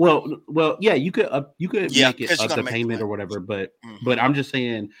yeah, you could Yeah, make it because you're up gonna the make the payment money. or whatever, but Mhm. I'm just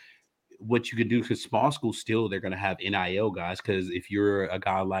saying what you could do, because small schools still they're gonna have NIL guys, because if you're a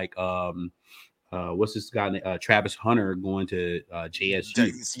guy like what's this guy Travis Hunter going to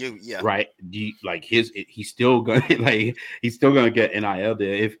JSU, Yeah. right? Do you, like he's still gonna like he's still gonna get NIL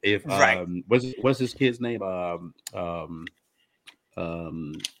there. If Right. what's his kid's name?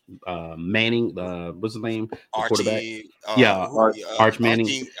 Manning, what's his name? The quarterback? Archie, Yeah, Art. Arch Manning.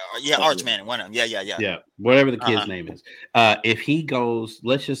 Archie, yeah, Oh, Arch yeah. Manning, one of them. Yeah, yeah, yeah. Yeah, whatever the kid's Uh-huh. name is. If he goes,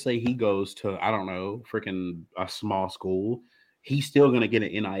 let's just say he goes to, I don't know, freaking a small school, he's still gonna get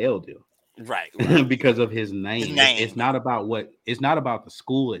an NIL deal. Right, right. Because of his His name. It's name. not about it's not about the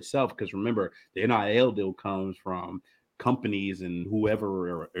school itself. Because remember, the NIL deal comes from companies and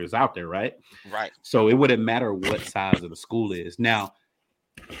whoever is out there, right? Right. So it wouldn't matter what size of the school is. Now,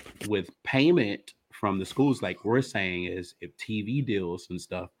 with payment from the schools, like we're saying, is if TV deals and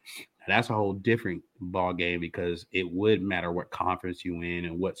stuff, that's a whole different ball game, because it would matter what conference you in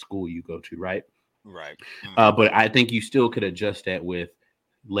and what school you go to, right? Right. Mhm. But I think you still could adjust that with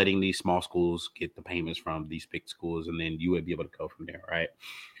letting these small schools get the payments from these big schools, and then you would be able to go from there, right?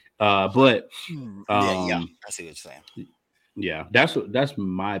 But Yeah, yeah. um, I see what you're saying. yeah, that's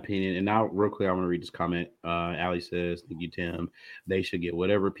my opinion. And now, real quick, I want to read this comment. Ali says, "Thank you, Tim. They should get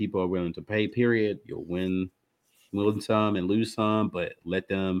whatever people are willing to pay. Period. You'll win some and lose some, but let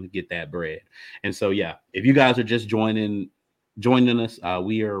them get that bread." And so, yeah, if you guys are just joining us,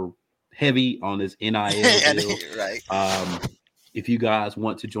 we are heavy on this NIL deal. Right. Um, if you guys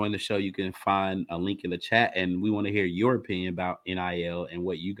want to join the show, you can find a link in the chat, and we want to hear your opinion about NIL and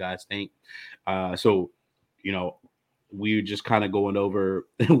what you guys think. So, you know, we're just kind of going over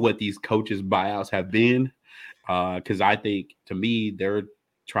what these coaches' buyouts have been, because I think, to me, they're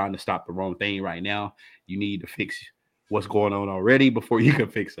trying to stop the wrong thing right now. You need to fix what's going on already before you can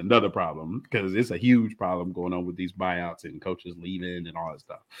fix another problem, because it's a huge problem going on with these buyouts and coaches leaving and all that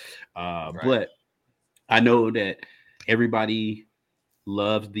stuff. Right. But I know that everybody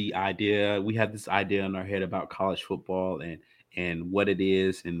loves the idea. We have this idea in our head about college football and what it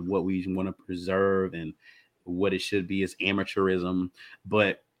is and what we want to preserve and what it should be as amateurism.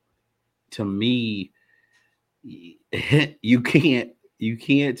 But to me, you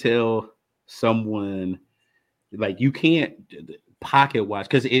can't tell someone, like, you can't pocket watch,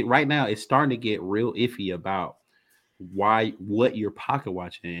 because it right now it's starting to get real iffy about what you're pocket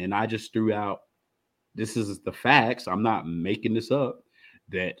watching. And I just threw out, this is the facts, I'm not making this up,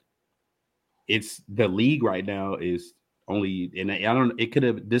 that it's the league right now is only, and I don't,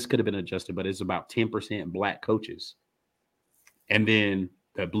 this could have been adjusted, but it's about 10% black coaches. And then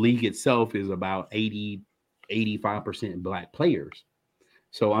the league itself is about 80-85% black players.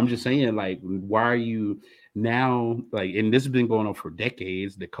 So I'm just saying, like, why are you now, like, and this has been going on for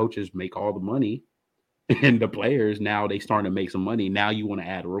decades, the coaches make all the money and the players, now they starting to make some money. Now you want to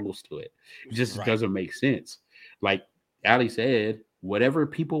add rules to it. It just Right. doesn't make sense. Like Ali said, whatever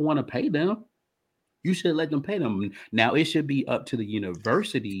people want to pay them, you should let them pay them. Now it should be up to the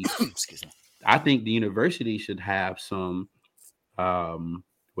university. Excuse me. I think the university should have some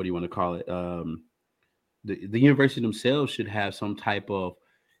what do you want to call it? the university themselves should have some type of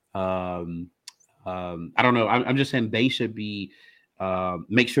I don't know. I'm just saying they should be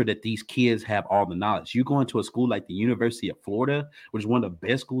make sure that these kids have all the knowledge. You go into a school like the University of Florida, which is one of the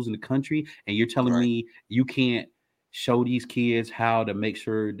best schools in the country, and you're telling Right. me you can't show these kids how to make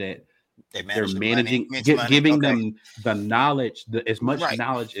sure that They they're manage the money, managing, money. giving Okay. them the knowledge, as much Right.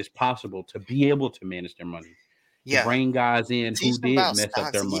 knowledge as possible to be able to manage their money, to Yeah. bring guys in who Teach them did about mess up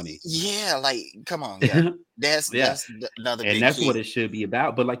stocks. their money. Yeah, like come on, yeah. That's Yeah. another And big that's key. what it should be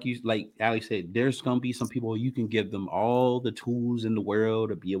about. But like Ali said, there's gonna be some people you can give them all the tools in the world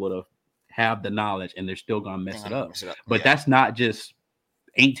to be able to have the knowledge, and they're still gonna mess it up. But Yeah. that's not just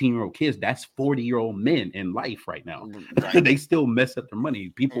 18-year-old kids. That's 40-year-old men in life right now. Right. They still mess up their money.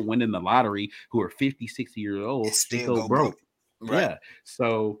 People win in the lottery who are 50, 60 years old, It they still go broke. Right. Yeah.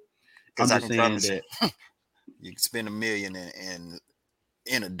 So I'm Because I just can saying promise that you can spend $1 million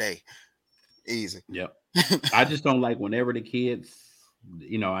in a day. Easy. Yep. I just don't like whenever the kids,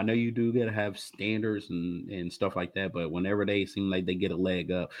 I know you do gotta have standards and stuff like that, but whenever they seem like they get a leg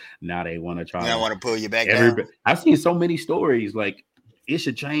up, now they want to try I to want to pull you back down. I've seen so many stories like it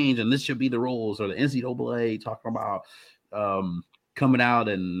should change and this should be the rules, or the NCAA talking about coming out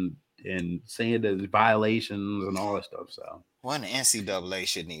and saying there's violations and all that stuff. So the NCAA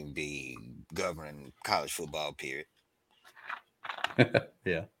shouldn't even be governing college football, period.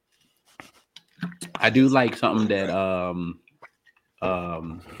 yeah. I do like something that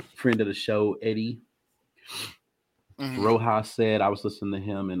friend of the show, Eddie Rojas said. I was listening to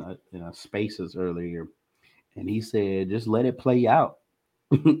him in a Spaces earlier, and he said, just let it play out.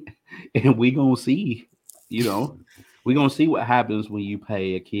 And we gonna see, we gonna see what happens when you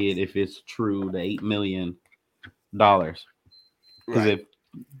pay a kid, if it's true, the $8 million. Because if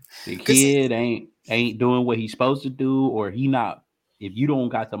the kid ain't doing what he's supposed to do, or if you don't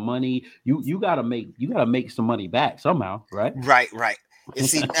got the money, you gotta make some money back somehow, right? Right. And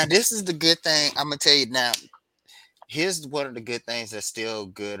see, now this is the good thing. I'm gonna tell you now. Here's one of the good things that's still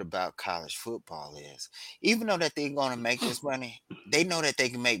good about college football is, even though that they're going to make this money, they know that they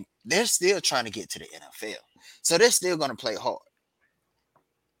can make. They're still trying to get to the NFL, so they're still going to play hard.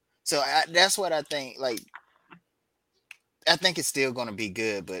 So that's what I think. Like, I think it's still going to be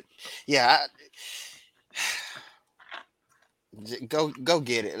good, but yeah, go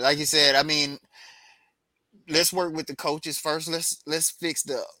get it. Like you said, I mean, let's work with the coaches first. Let's fix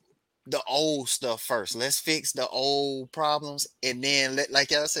the old stuff first. Let's fix the old problems, and then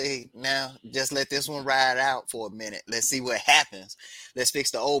like y'all say, now just let this one ride out for a minute. Let's see what happens. Let's fix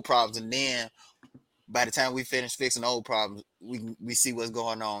the old problems, and then by the time we finish fixing the old problems, we see what's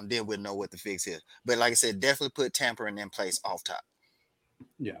going on. Then we'll know what to fix here. But like I said, definitely put tampering in place off top.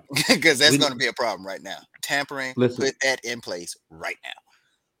 Yeah, because that's going to be a problem right now. Tampering, put that in place right now.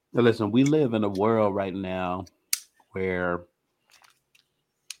 Listen, we live in a world right now where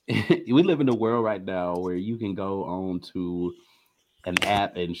you can go on to an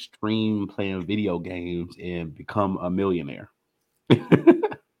app and stream playing video games and become a millionaire.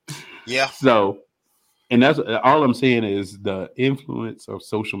 Yeah. So, and that's all I'm saying is the influence of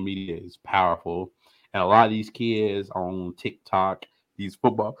social media is powerful. And a lot of these kids on TikTok, these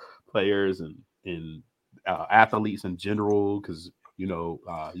football players and athletes in general, because you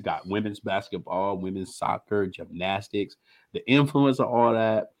got women's basketball, women's soccer, gymnastics. The influence of all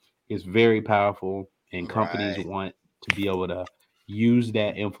that is very powerful, and companies want to be able to use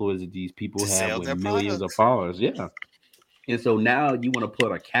that influence that these people have with millions of followers. Yeah. And so now you want to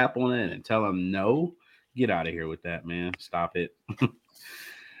put a cap on it and tell them no, get out of here with that, man. Stop it.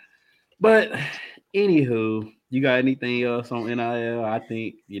 But anywho, you got anything else on NIL? I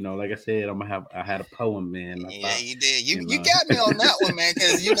think, like I said, I had a poem, man. You did. You got me on that one, man,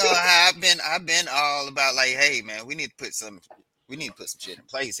 because you know how I've been all about like, hey man, we need to put some shit in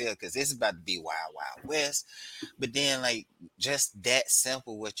place here, because this is about to be wild, wild west. But then like just that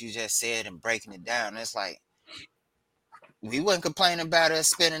simple, what you just said and breaking it down, it's like we wasn't complaining about us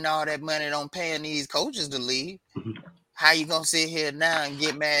spending all that money on paying these coaches to leave. How you gonna sit here now and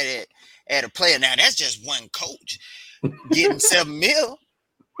get mad at a player? Now that's just one coach getting $7 million.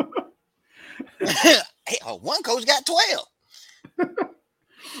 One coach got 12.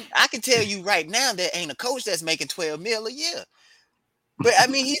 I can tell you right now there ain't a coach that's making $12 million a year. But I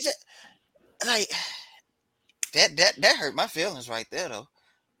mean, he's just, like that hurt my feelings right there though.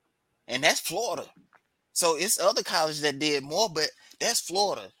 And that's Florida. So it's other colleges that did more, but that's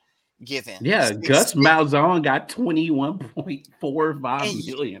Florida giving. Yeah, Gus Malzahn got $21.45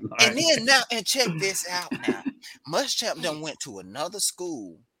 million. And then now, and check this out now. Muschamp done went to another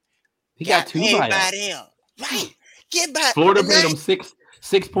school. He got two paid by them. Right. Get by Florida paid him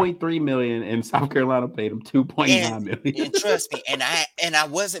 $6.3 million, and South Carolina paid him $2.9 million. And trust me, and I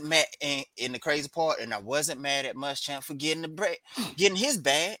wasn't mad in the crazy part, and I wasn't mad at Muschamp for getting his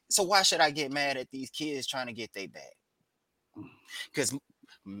bag. So why should I get mad at these kids trying to get their bag? Because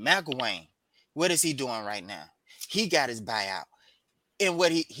McElwain, what is he doing right now? He got his buyout. And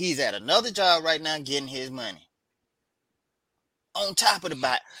what he's at another job right now getting his money. On top of the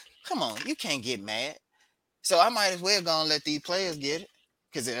buyout. Come on, you can't get mad. So I might as well go and let these players get it.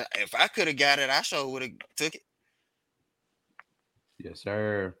 Because if I could have got it, I sure would have took it. Yes,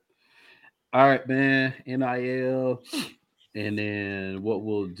 sir. All right, man. NIL. And then what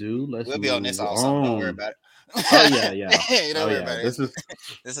we'll do, we'll be on this all summer. Don't worry about it. Oh, yeah, yeah. Don't worry about this it.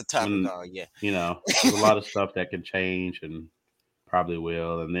 This is a topic. Yeah. You know, there's a lot of stuff that can change and probably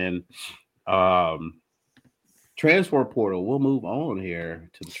will. And then transfer portal. We'll move on here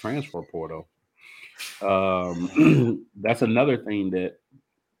to the transfer portal. That's another thing that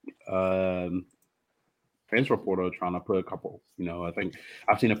transfer portal trying to put a couple. You know, I think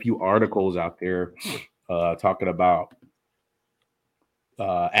I've seen a few articles out there talking about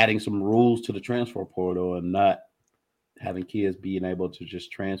adding some rules to the transfer portal and not having kids being able to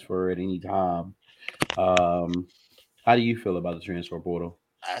just transfer at any time. How do you feel about the transfer portal?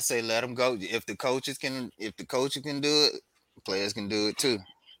 I say let them go. If the coaches can do it, players can do it too.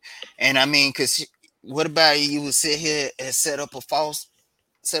 And I mean, because what about you would sit here and set up a false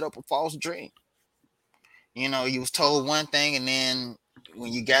dream? You know, you was told one thing, and then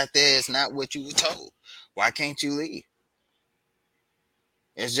when you got there, it's not what you were told. Why can't you leave?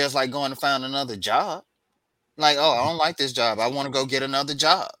 It's just like going to find another job. Like, oh, I don't like this job. I want to go get another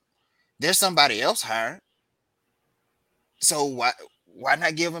job. There's somebody else hiring. So why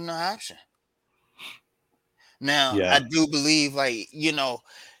not give them the option? Now, I do believe, like, you know,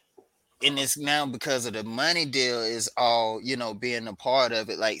 in this now because of the money deal is all, you know, being a part of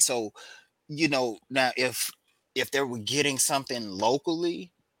it. Like, so, you know, now if they were getting something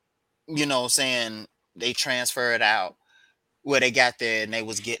locally, you know, saying they transfer it out where they got there and they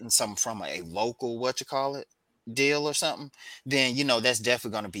was getting something from a local, deal or something, then, you know, that's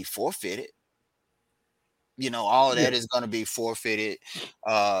definitely going to be forfeited. You know, all of that is going to be forfeited.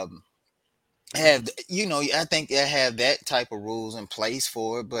 You know, I think they have that type of rules in place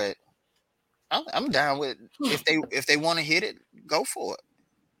for it, but I'm down with if they want to hit it, go for it.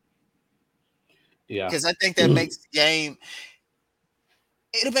 Yeah, because I think that makes the game.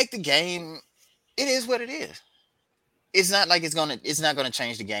 It'll make the game. It is what it is. It's not like it's not gonna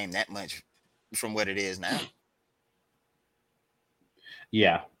change the game that much from what it is now.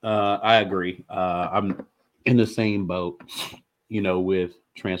 Yeah, I agree. I'm in the same boat, you know, with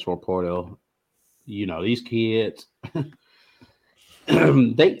transfer portal. You know, these kids,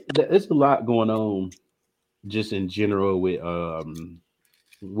 there's a lot going on just in general with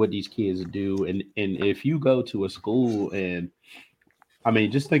what these kids do. And if you go to a school and I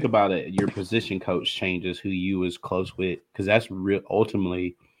mean, just think about it, your position coach changes who you was close with, because that's real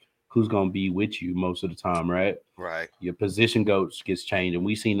ultimately who's gonna be with you most of the time, right? Right. Your position coach gets changed, and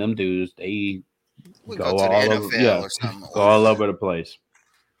we seen them dudes, they go to all the over, NFL or something. Go all over the place.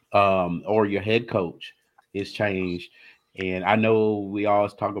 Or your head coach is changed. And I know we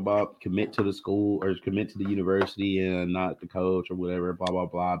always talk about commit to the school or commit to the university and not the coach or whatever, blah, blah,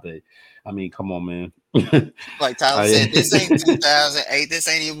 blah. But I mean, come on, man. Like Tyler said, this ain't 2008. This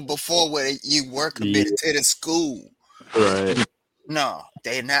ain't even before where you were committed to the school. Right. No,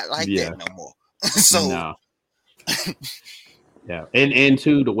 they're not like that no more. So no. Yeah. And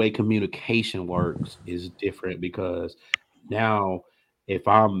two, the way communication works is different because now if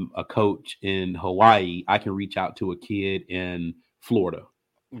I'm a coach in Hawaii, I can reach out to a kid in Florida.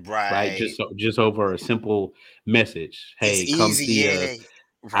 Right. Just over a simple message. Hey, come see us.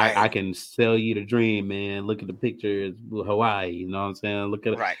 Right. I can sell you the dream, man. Look at the pictures, Hawaii. You know what I'm saying? Look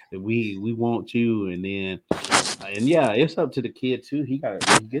at it. We want you. And then, and yeah, it's up to the kid too. When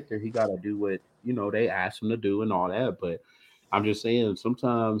he get there, he gotta do what, you know, they ask him to do and all that. But I'm just saying,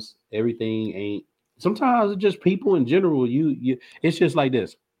 sometimes everything ain't. Sometimes it's just people in general. You. It's just like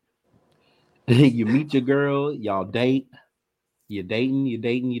this. You meet your girl, y'all date. You're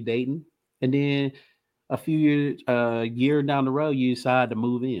dating, and then a few year down the road, you decide to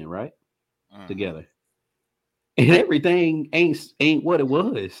move in, right? Together. And everything ain't what it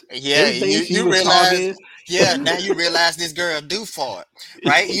was. Yeah, you realize. Yeah, now you realize this girl do fart,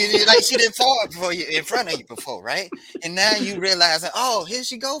 right? You like she didn't fart before you in front of you before, right? And now you realize, oh, here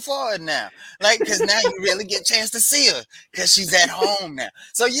she go forward now, like because now you really get a chance to see her because she's at home now.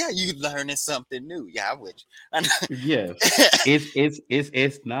 So yeah, you learning something new. Yeah, I would. Yes,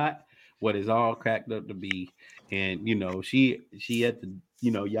 it's not what it's all cracked up to be. and she at the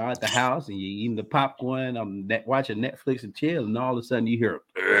y'all at the house and you eating the popcorn, watching Netflix and chill, and all of a sudden you hear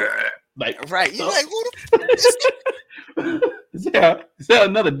like Right. You're so, like, who the f- is is there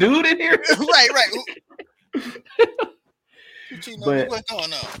another dude in here? that? Right. What you know me? But What's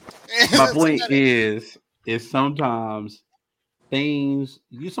going on? my So point that- is sometimes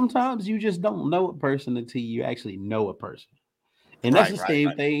sometimes you just don't know a person until you actually know a person. And that's right. the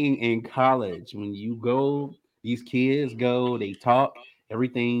same thing in college. When you go, these kids go, they talk,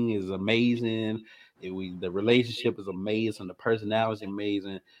 everything is amazing. The relationship is amazing, the personality is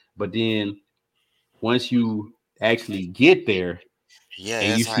amazing. But then once you actually get there Yeah,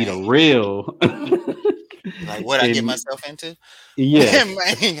 and you it's see the like real, what I get and myself into. Man, yes,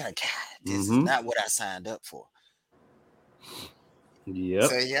 God, this is hmm not what I signed up for.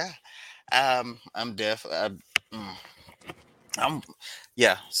 So yep. yeah, I'm deaf. Mm, I'm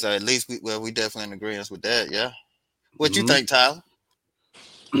yeah. So at least we definitely in agreement with that. Yeah. What you think, Tyler?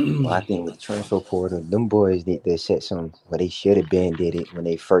 Well, I think with the transfer portal, them boys need to set some where they should have been did it when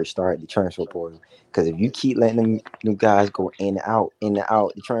they first started the transfer portal. Because if you keep letting them guys go in and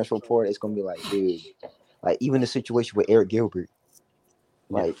out the transfer portal, it's gonna be like, dude, like even the situation with Eric Gilbert,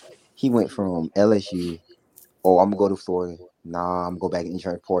 Yeah. like he went from LSU, oh, I'm gonna go to Florida, nah, I'm gonna go back in the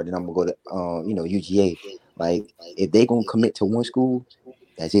transfer portal, then I'm gonna go to UGA. Like if they gonna commit to one school,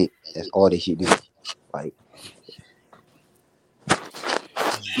 that's it. That's all they should do. Like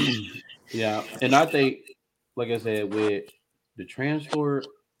Yeah, and I think, like I said, with the transfer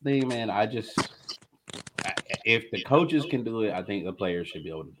thing, man, if the coaches can do it, I think the players should be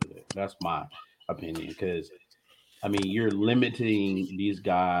able to do it. That's my opinion. Because I mean, you're limiting these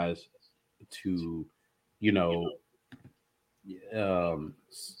guys to, you know,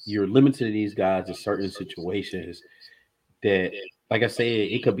 you're limiting these guys to certain situations that, like I said,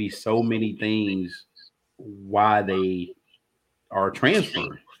 it could be so many things why they are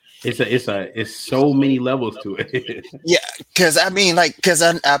transferring. It's so many levels to it. Yeah, because I mean, like, because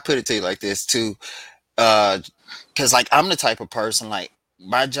I put it to you like this too. Because like I'm the type of person like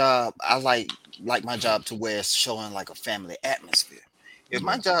my job. I like my job to where it's showing like a family atmosphere. If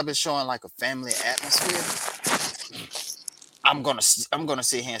my Yeah. job is showing like a family atmosphere, I'm gonna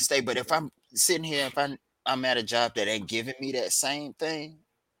sit here and stay. But if I'm sitting here, if I'm at a job that ain't giving me that same thing,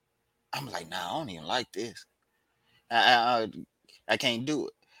 I'm like, nah, I don't even like this. I I can't do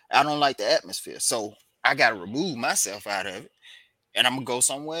it. I don't like the atmosphere, so I gotta remove myself out of it, and I'm gonna go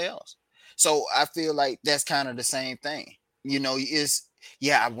somewhere else. So I feel like that's kind of the same thing. Is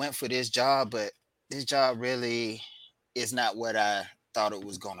yeah, I went for this job, but this job really is not what I thought it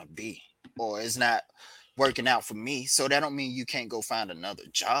was gonna be, or it's not working out for me. So that don't mean you can't go find another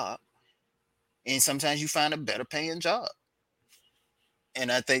job. And sometimes you find a better paying job.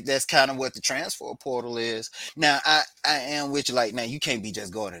 And I think that's kind of what the transfer portal is. Now, I am with you. Like, now you can't be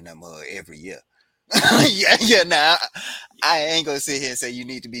just going in that mud every year. Yeah. Now, I ain't gonna sit here and say you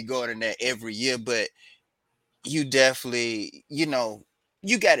need to be going in there every year, but you definitely, you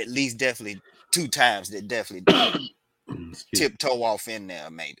got at least definitely 2 times that definitely Excuse me. tiptoe off in there,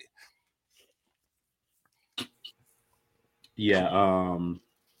 maybe. Yeah.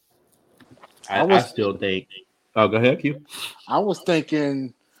 I I was still think. Oh, go ahead, Q. I was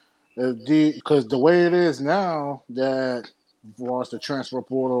thinking because the way it is now that for us the transfer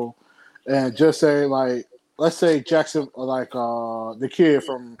portal and just say like let's say Jackson like the kid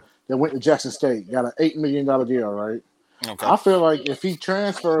from that went to Jackson State got an $8 million deal, right? Okay. I feel like if he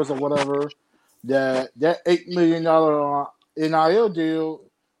transfers or whatever, that $8 million NIL deal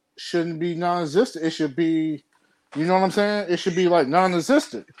shouldn't be non-existent. It should be, you know what I'm saying? It should be like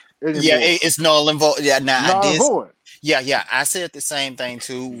non-existent Yeah, anymore, it's null and void. Yeah, now I not did. void. Yeah, I said the same thing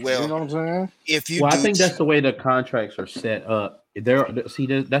too. You Well, know what I'm saying? if you Well, I do, think that's the way the contracts are set up.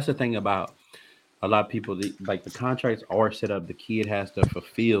 That's the thing about a lot of people. Like the contracts are set up. The kid has to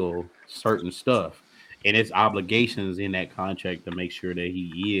fulfill certain stuff, and it's obligations in that contract to make sure that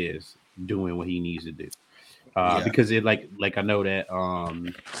he is doing what he needs to do. yeah, Because I know that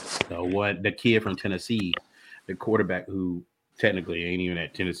the kid from Tennessee, the quarterback who technically ain't even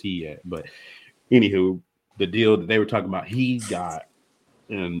at Tennessee yet, but anywho, the deal that they were talking about, he got,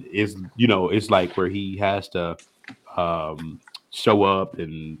 and it's like where he has to show up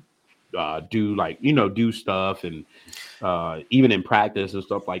and do stuff, and even in practice and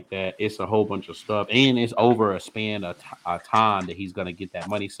stuff like that. It's a whole bunch of stuff, and it's over a span of time that he's going to get that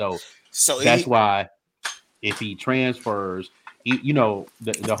money. So so that's why if he transfers,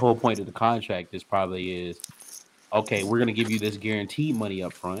 the whole point of the contract is okay, we're going to give you this guaranteed money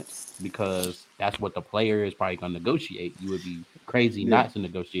up front because that's what the player is probably going to negotiate. You would be crazy Yeah. not to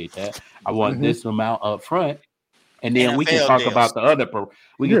negotiate that. I want Hmm. this amount up front, And then we can NFL talk deals. about the other.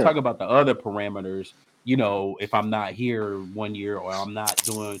 We can Yeah. talk about the other parameters. You know, if I'm not here 1 year, or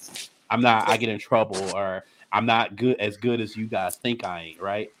I get in trouble, or I'm not as good as you guys think I ain't.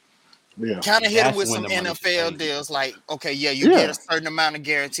 Right? Yeah. Kind of hit them That's with when some the money should NFL change. deals, like, okay, yeah, you get Yeah. a certain amount of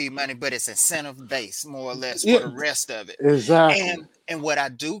guaranteed money, but it's incentive based, more or less, for Yeah. the rest of it. Exactly. And what I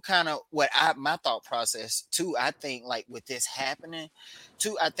do my thought process too, I think, like, with this happening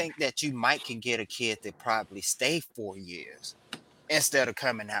too, I think that you might can get a kid that probably stay 4 years instead of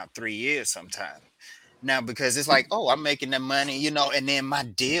coming out 3 years sometime. Now, because it's like, oh, I'm making the money, and then my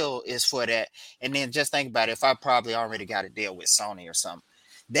deal is for that. And then just think about it, if I probably already got a deal with Sony or something,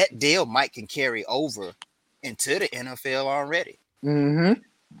 that deal might can carry over into the NFL already. Mm-hmm.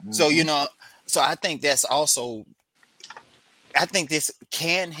 So, Mm-hmm. so I think that's also, I think this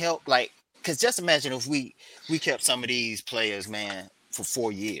can help, like, because just imagine if we kept some of these players, man, for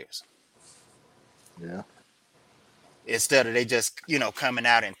 4 years Yeah. instead of they just, coming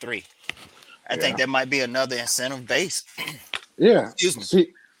out in 3. I think Yeah. that might be another incentive base. Yeah. Excuse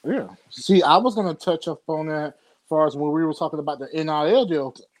me. See, I was gonna touch up on that as far as when we were talking about the NIL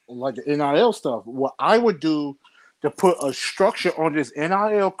deal, like the NIL stuff. What I would do to put a structure on this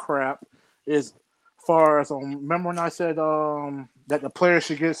NIL crap is, far as remember when I said that the players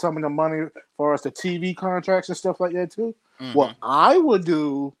should get some of the money far as the TV contracts and stuff like that too. Mhm. What I would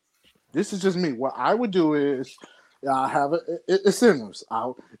do, this is just me. What I would do is have incentives.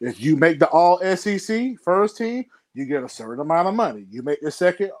 If you make the All SEC first team, you get a certain amount of money. You make the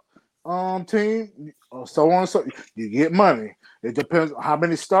second team, so on and so you get money. It depends on how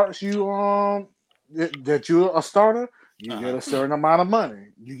many starts you that you're a starter. You get a certain amount of money.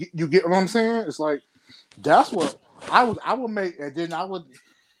 You get what I'm saying? It's like that's what I would make, and then I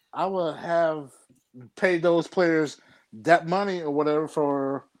would have paid those players that money or whatever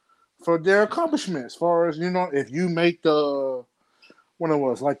for their accomplishments. As far as if you make the when it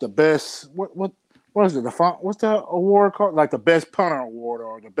was like the best what is it what's the award called, like the best punter award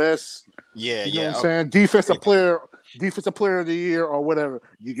or the best Yeah, what I'm yeah. saying, defensive player of the year or whatever,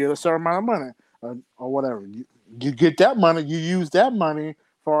 you get a certain amount of money or whatever. You get that money, you use that money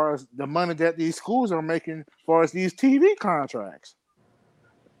far as the money that these schools are making far as these TV contracts.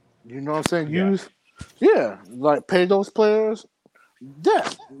 You know what I'm saying? Like pay those players. Yeah,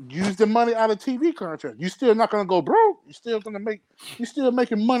 use the money out of TV contract. You still not gonna go broke. You still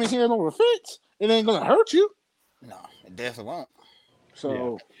making money here over the fence. It ain't gonna hurt you. No, it definitely won't.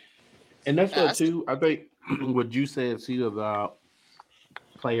 So And that's Nah, what too. I think what you said too about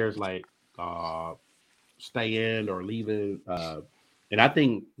players like staying or leaving. And I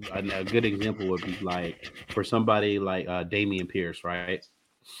think a good example would be like for somebody like Damian Pierce, right?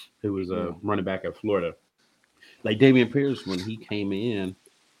 Who was a yeah, running back at Florida. Like Damian Pierce, when he came in,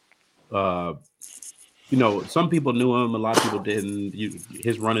 uh, some people knew him, a lot of people didn't.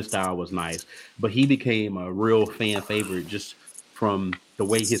 His running style was nice, but he became a real fan favorite just from the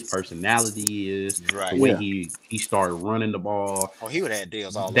way his personality is, the right. way yeah, he started running the ball. Oh, he would have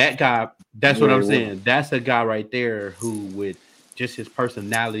deals all over. That guy, that's what yeah, I'm it would. saying. That's a guy right there who would just his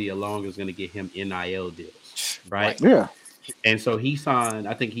personality alone is going to get him NIL deals, right? Right. Yeah, And so he signed.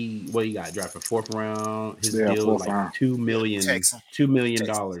 I think he got drafted 4th round. His yeah, deal was fourth like round. $2 Yeah, million, Texan. Texans, $2 million,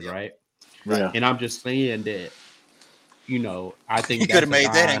 yeah. right? Right. Yeah, And I'm just saying that, I He think could have that's a made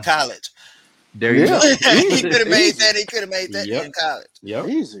that in guy. college. There you yeah, go. He could have made easy, that. He could have made that in Yep. college. Yep.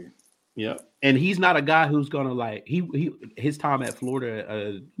 easy. Yep. And he's not a guy who's gonna like his time at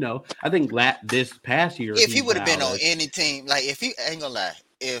Florida. I think this past year If he he would went have been out on as any team, like, if he, I ain't gonna lie,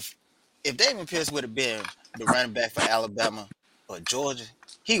 if Damon Pierce would have been the running back for Alabama or Georgia,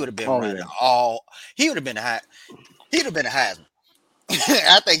 he would have been Oh running yeah, all. He would have been a high. He would have been a Heisman.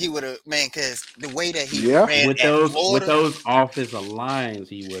 I think he would have, man, because the way that he yeah, ran with at those Florida. offensive lines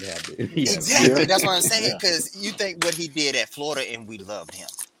he would have been. Yeah, for yeah, Exactly. sure. That's what I'm saying. yeah, Because you think what he did at Florida, and we loved him,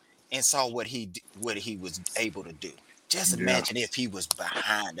 and saw what he was able to do. Just yeah, imagine if he was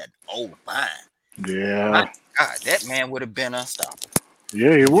behind that old line. My yeah, God, that man would have been unstoppable.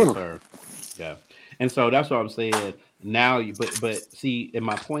 yeah. He would Yes, have. sir. Yeah. And so that's what I'm saying. Now but see, and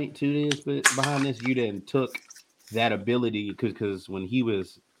my point to this, but behind this, you then took that ability because when he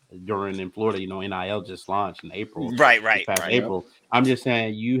was during in Florida, NIL just launched in April, Right, this right, past right. Yep. April. I'm just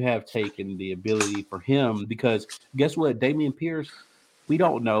saying you have taken the ability for him because guess what? Damian Pierce, we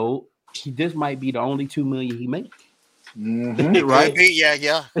don't know. This might be the only $2 million he make. Mhm. Right?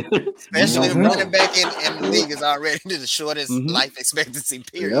 Yeah. Especially don't the know. running back in the league is already the shortest Mhm. life expectancy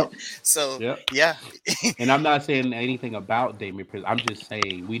period. Yep. So Yep. yeah, And I'm not saying anything about Damian Priest. I'm just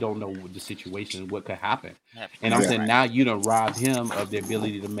saying we don't know what the situation, what could happen. And I'm Yeah. saying now you done robbed him of the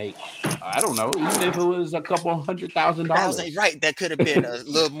ability to make, I don't know, even if it was a couple $100,000. right. That could have been a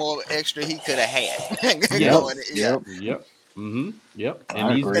little more extra he could have had. Yep. Going, yeah. Yep. Yep. Yep. And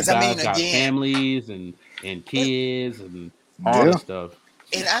I these agree. Because I guys mean, got again, families and kids and all Yeah. this stuff.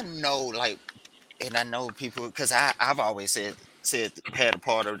 and I know, like, and I know people because I've always said had a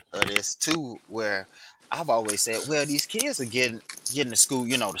part of this too, where I've always said, well, these kids are getting to school,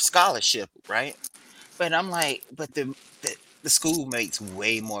 the scholarship, right? But I'm like, but the school makes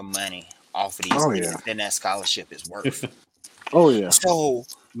way more money off of these Oh kids yeah. than that scholarship is worth. Oh yeah. So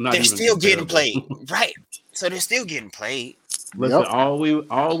Not they're even still getting comparable. played, right? So they're still getting played. Listen, Yep.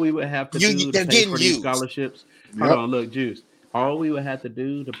 all we would have to do to They're pay getting for these used. scholarships. Hold Yep. on, look, Juice. All we would have to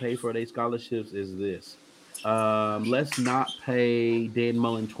do to pay for these scholarships is this. Let's not pay Dan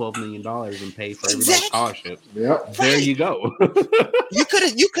Mullen $12 million and pay for everybody's Exactly. scholarships. Yep. There Right. you go. You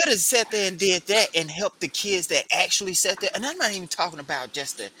could have sat there and did that and helped the kids that actually sat there. And I'm not even talking about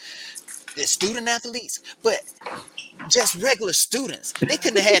just the student athletes, but just regular students. They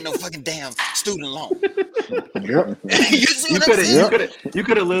couldn't have had no fucking damn student loan. Yep. You see You what I'm could have saying? you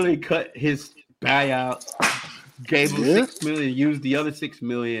could have literally cut his buyout, gave him Yeah. $6 million, used the other $6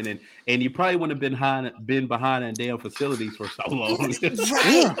 million, and you probably wouldn't have been behind in damn facilities for so long. Right.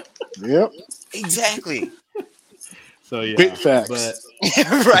 Yeah. Yep. Exactly. So yeah, Big facts. but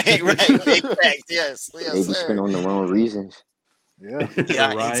right. Big facts. Yes, They just sir. spend on the wrong reasons. Yeah.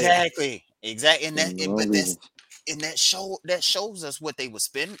 Yeah, right. exactly. And Spend on the wrong reasons. that shows us what they were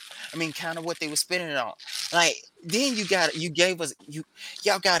spending. I mean, kind of what they were spending it on. Like then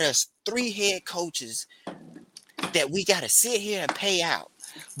y'all got us 3 head coaches that we got to sit here and pay out.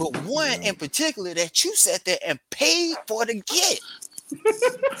 But one in particular that you sat there and paid for to get.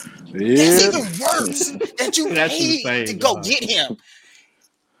 That's Yeah. even worse. That you That's paid insane, to go dog. get him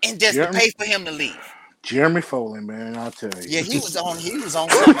and just to pay for him to leave. Jeremy Foley, man, I'll tell you. Yeah, he was on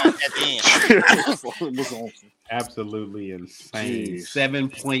something at the end. Jeremy Foley was on. Absolutely insane. Jeez.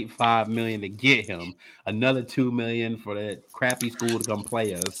 $7.5 million to get him, another $2 million for that crappy school to come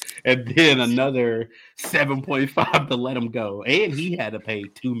play us, and then another $7.5 to let him go. And he had to pay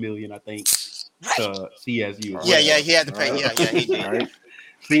 $2 million, I think, to CSU. Yeah, he had to pay. Yeah, he did. Right.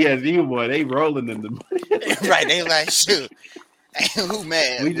 CSU, boy, they rolling in the money. Right, they like, shoot. Who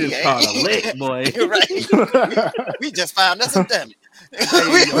mad? We just caught a lick, boy. Right. We just found us a dummy. we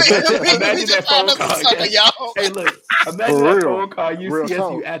Imagine just that found phone us a call. sucker, y'all. Hey, look, imagine For that real. phone call. You Real CSU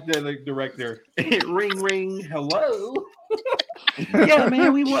talk. athletic director. Ring, ring. Hello. Yeah,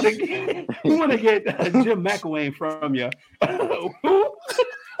 man, we want to get Jim McElwain from you.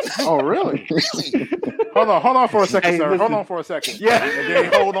 Oh, really? Hold on for a second, Hey, sir. listen. Hold on for a second. Yeah. And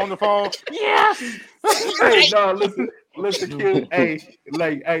then hold on the phone. Yes. Hey, no, listen, Q. Hey,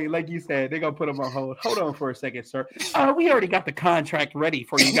 like you said, they're gonna put him on hold. Hold on for a second, sir. We already got the contract ready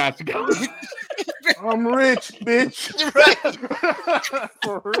for you guys to go. I'm rich, bitch. Right.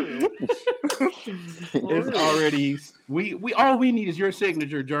 For real. It's already we all we need is your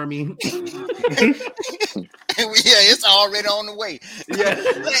signature, Jeremy. It's already on the way. Yeah.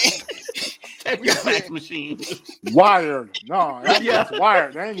 Check your fax machine. Wired. No, that's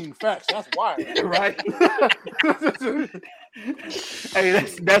wired. That ain't even facts. That's wired. Right. Hey,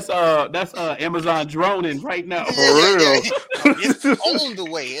 that's Amazon droning right now. For real. It's on the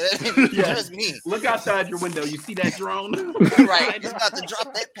way. Yeah. Trust me. Look outside your window. You see that drone? Right. It's about to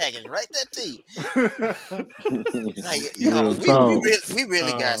drop that package right there to you. Like, we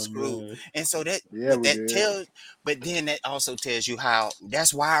really got screwed. Man. And so that did. tells, but then that also tells you how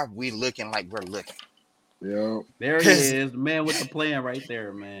that's why we looking like we're looking. Yeah. There he is, the man with the plan right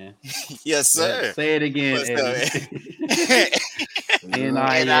there, man. Yes, sir. Say it again, Eddie.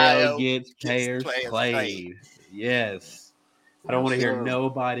 NIL gets players played. Yes. I don't want to hear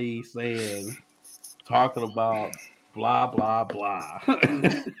nobody talking about blah, blah, blah.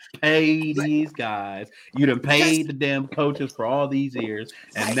 Pay these guys. You done paid the damn coaches for all these years.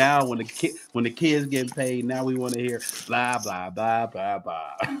 And now when the kids get paid, now we want to hear blah, blah, blah, blah,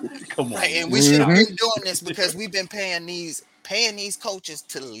 blah. Come on. Right, and we should have been doing this because we've been paying these coaches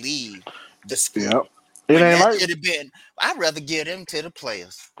to leave the school. Yep. It ain't like should have been. I'd rather give them to the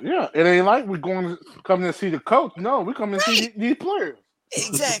players. Yeah, it ain't like we're going to come to see the coach. No, we come to see these players.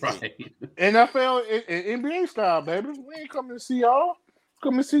 Exactly. Right. NFL and NBA style, baby. We ain't coming to see y'all.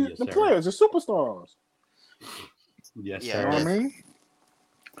 Come to see the players, the superstars. Yes, Yeah, sir. You know what I mean?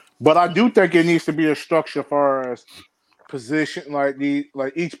 But I do think it needs to be a structure for us position, like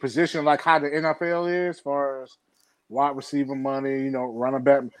each position, like how the NFL is, as far as wide receiver money, running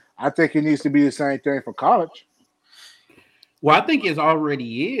back. I think it needs to be the same thing for college. Well, I think it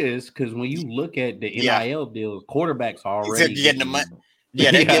already is because when you look at the NIL deals, quarterbacks are already getting the money.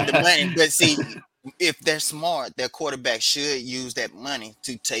 Yeah, they get the money. But see, if they're smart, their quarterback should use that money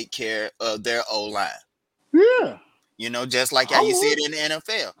to take care of their O-line. Yeah. Just like how you see it in the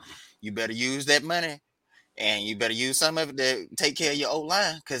NFL. You better use that money, and you better use some of it to take care of your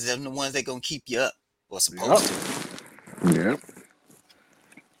O-line because they're the ones that going to keep you up or supposed to.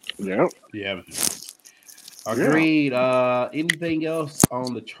 Yep. Yeah. Agreed. Anything else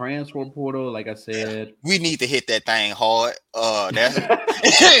on the transfer portal? Like I said, we need to hit that thing hard.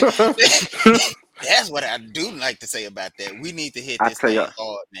 That's what I do like to say about that. We need to hit this thing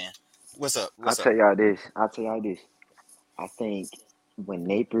hard, man. What's up? I'll tell y'all this. I think when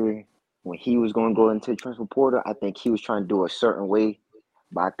Napier, when he was going to go into the transfer portal, I think he was trying to do a certain way,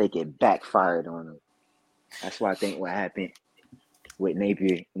 but I think it backfired on him. That's why I think what happened with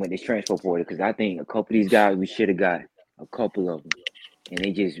Napier with this transfer portal, because I think a couple of these guys we should have got a couple of them, and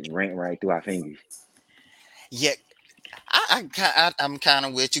they just ran right through our fingers. Yeah, I'm kind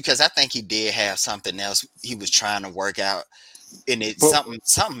of with you because I think he did have something else he was trying to work out, and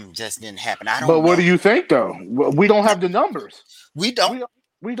something just didn't happen. I don't know. But what do you think though? We don't have the numbers. We don't.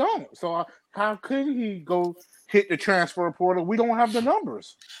 We don't. So how could he go hit the transfer portal? We don't have the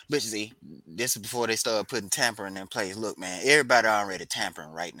numbers. But see, this is before they started putting tampering in place. Look, man, everybody already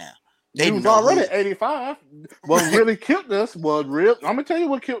tampering right now. They was already 85. What really killed us was I'm gonna tell you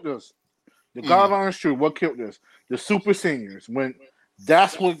what killed us. The God honest truth, what killed us? The super seniors.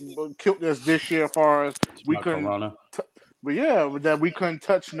 That's what killed us this year, as far as we couldn't. That we couldn't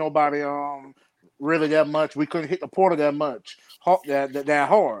touch nobody really that much. We couldn't hit the portal that much, that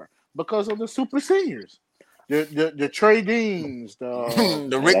hard because of the super seniors. The Trey Deans,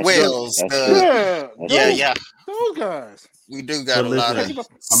 the Rick Wells, those guys. We do got a lot of. I'm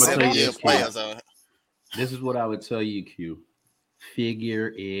gonna tell you this players. This is what I would tell you, Q.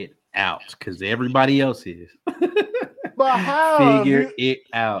 Figure it out, because everybody else is. But how? Figure it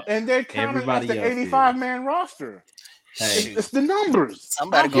out. And they're counting as the 85-man roster. Hey. It's the numbers.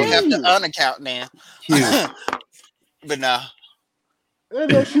 Somebody gonna have to unaccount now. But nah.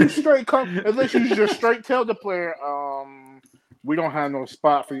 Unless you just straight tell the player, we don't have no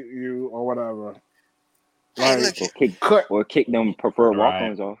spot for you or whatever. Or kick them preferred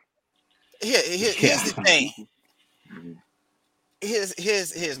walk-ons off. Here's the thing.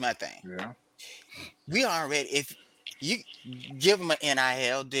 Here's my thing. Yeah. We already, if you give them an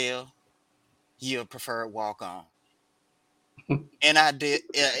NIL deal, you'll prefer walk-on.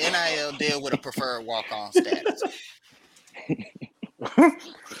 NIL deal with a preferred walk-on status.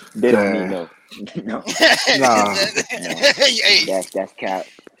 They don't need no. Nah. That's cap.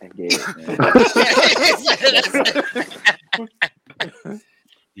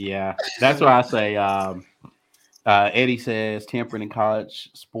 Yeah, that's why I say. Eddie says tampering in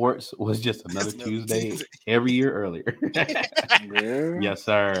college sports was just another Tuesday every year earlier. Yes,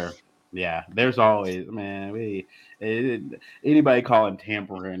 sir. Yeah, there's always, man. Anybody calling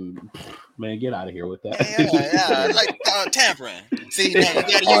tampering, man, get out of here with that. Yeah, like tampering. See, now you got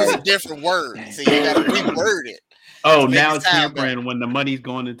to use a different word. See, you got to reword it. Oh, now it's tampering when the money's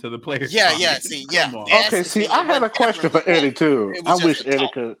going into the players. Yeah. See, yeah. Okay, see, I had a question for Eddie too. I wish Eddie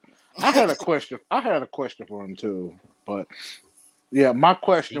could. I had a question for him too, but yeah, my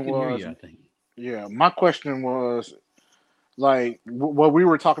question was, like what we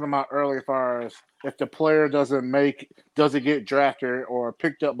were talking about earlier, as far as if the player doesn't get drafted or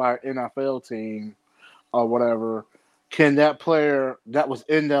picked up by an NFL team or whatever, can that player that was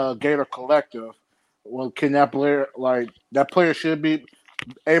in the Gator collective, can that player should be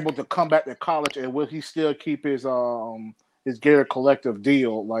able to come back to college, and will he still keep his Gator collective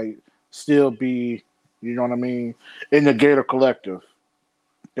deal, like still be, you know what I mean, in the Gator collective?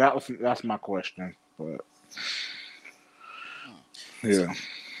 That's my question. But yeah.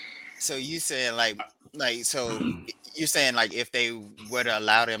 So you saying you're saying like if they would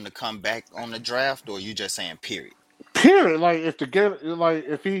allow them to come back on the draft, or you just saying period? Period. Like if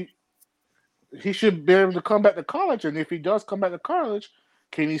he should be able to come back to college, and if he does come back to college,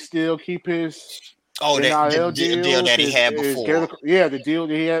 can he still keep his NIL deal that he had before? The deal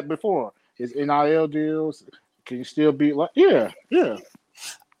that he had before. His NIL deals, can you still be like, yeah.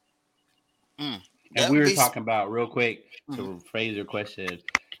 And we were talking about, real quick, to phrase your question,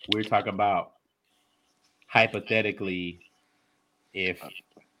 we were talking about hypothetically if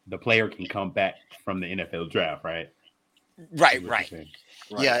the player can come back from the NFL draft, right? Right.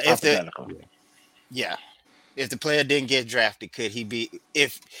 Yeah, if if the player didn't get drafted, could he be?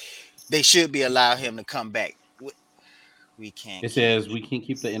 If they should be allow him to come back, we can't. It says we can't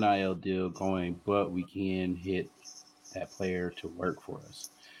keep the NIL deal going, but we can hit that player to work for us.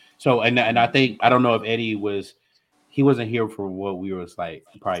 So, and I think I don't know if Eddie he wasn't here for what we was like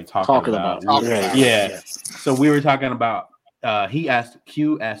probably talking about. Yeah. So we were talking about.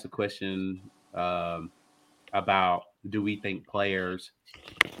 Q asked a question about do we think players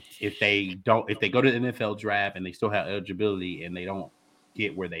if they go to the NFL draft and they still have eligibility and they don't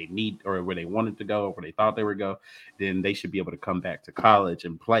get where they need or where they wanted to go or where they thought they would go, then they should be able to come back to college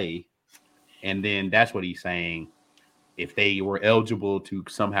and play. And then that's what he's saying. If they were eligible to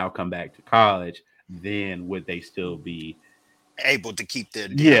somehow come back to college, then would they still be able to keep their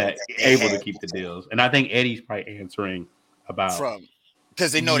deal? Yeah, able to keep the deals. And I think Eddie's probably answering about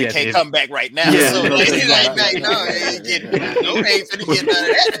because they know they can't come back right now. Yeah, so they ain't back now. They ain't finna get none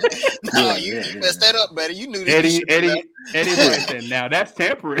of that. No, you messed that up, buddy. You knew this. Eddie said, now that's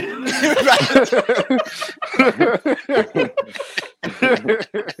temporary.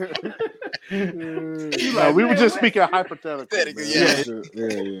 We were just speaking hypothetically. Yeah.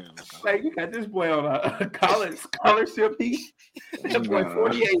 Like you got this boy on a college scholarship. That boy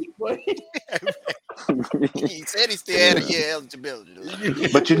 48. Boy. He said he still had a year eligibility.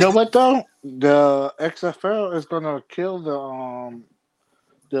 But you know what though? The XFL is gonna kill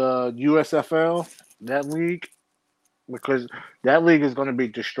the USFL, that league, because that league is gonna be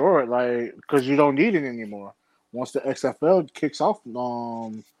destroyed. Like because you don't need it anymore. Once the XFL kicks off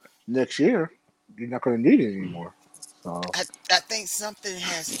next year, you're not going to need it anymore. So I think something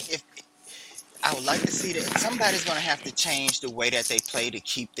has. If I would like to see that somebody's going to have to change the way that they play to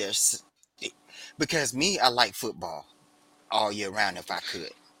keep their. Because I like football all year round. If I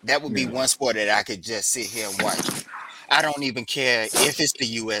could, that would be one sport that I could just sit here and watch. I don't even care if it's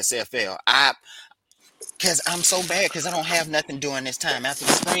the USFL. Because I'm so bad because I don't have nothing during this time after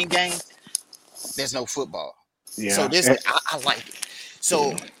the spring game. There's no football. Yeah. So I like it.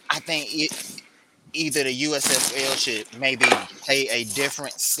 So I think either the USFL should maybe play a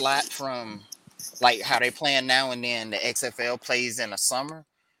different slot from like how they playing now, and then the XFL plays in the summer.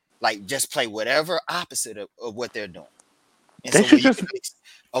 Like just play whatever opposite of what they're doing. And they should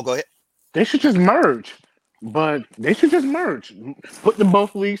go ahead. They should just merge. But they should just merge. Put the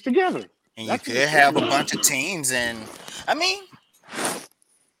both leagues together. And you could have a bunch of teams, and I mean,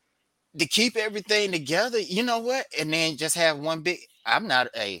 to keep everything together, you know what? And then just have one big. I'm not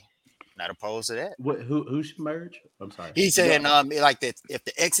opposed to that. Who should merge? I'm sorry. He's saying like that if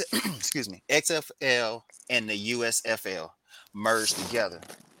the XFL and the USFL merge together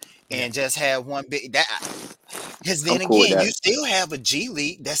and just have one big that. Because then again, you still have a G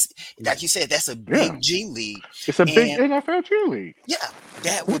League. That's like you said, that's a big G League. It's a big NFL G League. Yeah,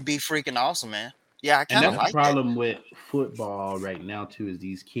 that would be freaking awesome, man. Yeah, I kind of like that. The problem with football right now too is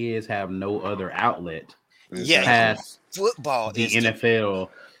these kids have no other outlet. Yeah, past football the NFL,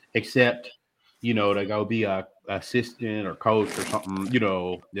 except they go be a assistant or coach or something.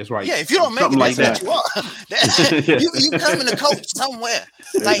 That's right. Yeah, if you don't make it, like that's what you are. You come in to coach somewhere.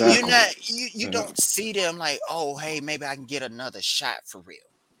 Like you're not. You don't see them like, oh, hey, maybe I can get another shot for real.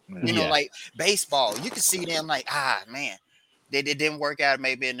 Like baseball, you can see them like, man, they didn't work out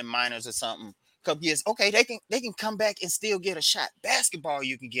maybe in the minors or something. Couple years, okay, they can come back and still get a shot. Basketball,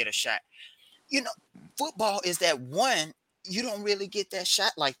 you can get a shot. Football is that one you don't really get that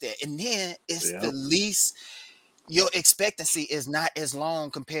shot like that, and then it's the least. Your expectancy is not as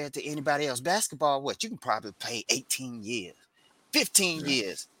long compared to anybody else. Basketball, you can probably play 18 years, 15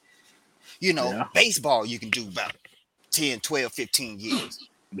 years. Baseball, you can do about 10, 12, 15 years.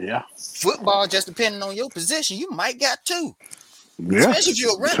 Yeah. Football, just depending on your position, you might got 2. Yeah. Especially if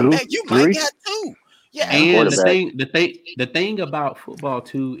you're a running back, you might got 2. Yeah. And the thing about football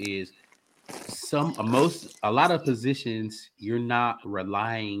too is a lot of positions you're not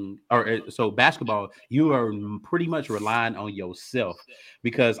relying so basketball you are pretty much relying on yourself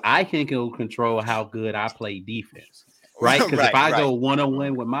because I can control how good I play defense, right? Because if I go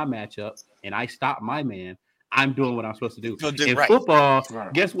 1-on-1 with my matchup and I stop my man, I'm doing what I'm supposed to do. In football,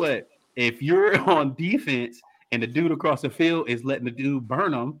 guess what? If you're on defense and the dude across the field is letting the dude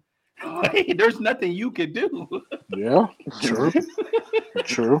burn them, there's nothing you can do. Yeah,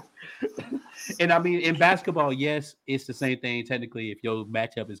 true. And I mean, in basketball, yes, it's the same thing technically if your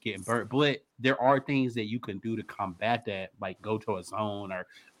matchup is getting burnt, but there are things that you can do to combat that, like go to a zone or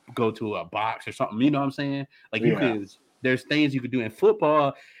go to a box or something. You know what I'm saying? Like there's things you could do in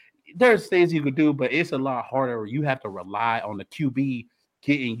football. There's things you could do, but it's a lot harder. You have to rely on the QB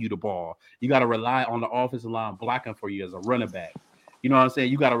getting you the ball. You got to rely on the offensive line blocking for you as a running back. You know what I'm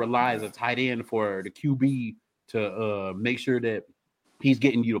saying? You got to rely as a tight end for the QB to make sure that he's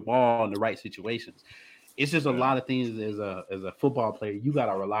getting you the ball in the right situations. It's just a lot of things as a football player. You got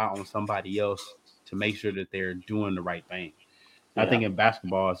to rely on somebody else to make sure that they're doing the right thing. I think in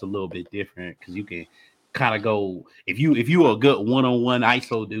basketball it's a little bit different because you can kind of go if you a good one-on-one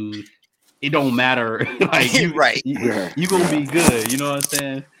ISO dude, it don't matter. Like Right. you gonna be good. You know what I'm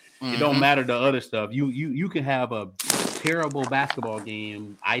saying? It don't Mhm. matter the other stuff. You can have a terrible basketball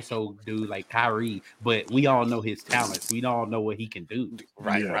game ISO dude like Kyrie, but we all know his talents. We all know what he can do.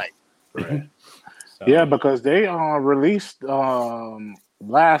 Right. Yeah. Right. Right. So, Yeah, because they released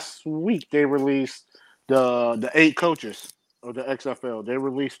last week. They released the 8 coaches of the XFL. They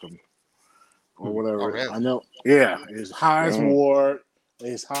released them or Oh, whatever. really? I know. Yeah, it's Hines Dang. Ward.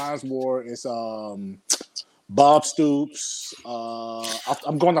 It's Hines Ward. It's Bob Stoops.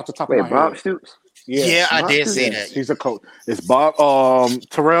 I'm going off the top of my Wait, Bob head. Stoops? Yeah, I Bob did Stoops? see Yes, that. he's a coach. It's Bob.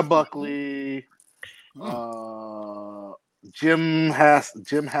 Terrell Buckley. Jim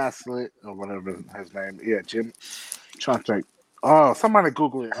Haslett or whatever his name. Yeah, Jim. Trying to think. Oh, somebody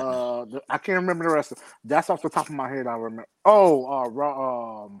Google it. I can't remember the rest. That's off the top of my head. I remember.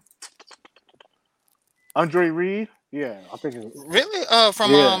 Andre Reed. Yeah, I think it's Really?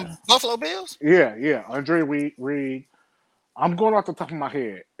 From yeah, Buffalo Bills? yeah. Andre Reed. I'm going off the top of my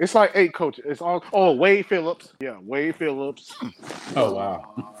head. It's like 8 coaches. It's all. Oh, Wade Phillips. Yeah, Wade Phillips. oh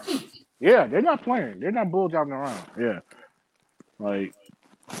wow. Yeah, they're not playing. They're not bulljobbing around. Yeah, like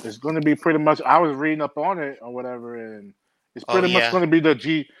it's going to be pretty much. I was reading up on it or whatever, and it's Oh, pretty much yeah. going to be the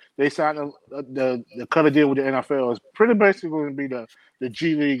G. They signed the cut a deal with the NFL. It's pretty basically going to be the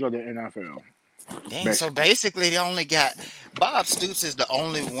G League of the NFL. Dang. So Basically, basically, they only got Bob Stoops is the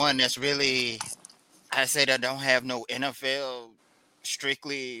only one that's really, I say, that don't have no NFL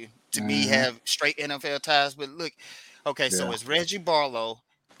strictly to me hmm have straight NFL ties. But look, okay, so yeah, it's Reggie Barlow,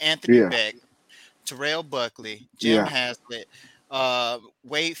 Anthony yeah, Beck, Terrell Buckley, Jim yeah, Haslett,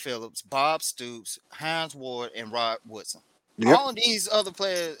 Wade Phillips, Bob Stoops, Hines Ward, and Rod Woodson. yep, All of these other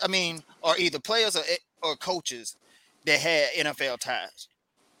players, I mean, are either players or coaches that had NFL ties.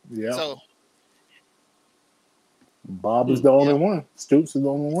 yep. So Bob is the yeah, only one. Stoops is the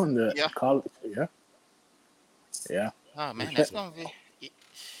only one that yeah. college. Yeah, yeah. Oh You man, can't- that's gonna be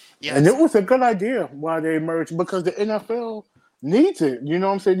And yes. it was a good idea why they merged because the NFL needs it. You know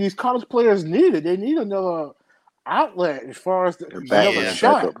what I'm saying? These college players need it. They need another outlet as far as another Yeah.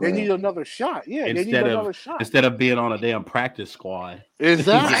 shot. Backup They need plan. another shot. Yeah, they need Instead of another shot. instead of being on a damn practice squad, Right,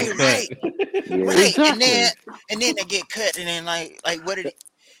 Exactly. getting cut. right, Yeah. right. Exactly. And then they get cut, and then like what did he,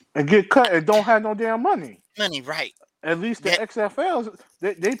 And get cut and don't have no damn money. money? Right. At least the That. XFLs,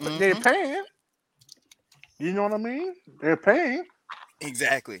 they're Mm-hmm. paying. You know what I mean? They're paying.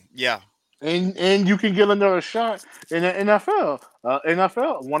 Exactly. Yeah. And you can get another shot in the NFL.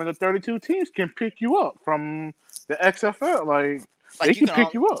 NFL, one of the 32 teams can pick you up from the XFL. Like they Like you can can pick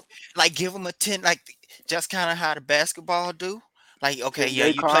all you up. like give them a 10, like just kind of how the basketball do. Like okay, yeah,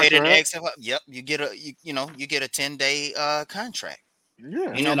 10-day you played in the contract. XFL. Yep, you get a 10-day contract.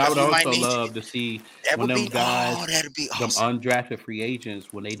 Yeah. You know, And I because would we might also need love to see that when would them be guys, that'd be them awesome. undrafted free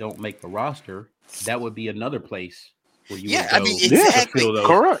agents, when they don't make the roster, that would be another place where you Yeah, would I mean go Yeah. to exactly. fill those.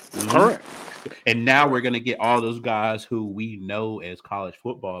 Correct. Mhm. Correct. And now we're gonna get all those guys who we know as college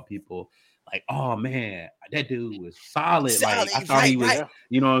football people. Like, oh man, that dude was solid. Like, I Solid, thought he right, was. right. Yeah.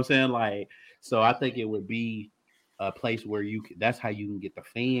 You know what I'm saying? Like, so I think it would be a place where that's how you can get the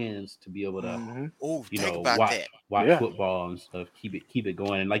fans to be able to hmm Oh, think about that. watch Yeah. football and stuff. Keep it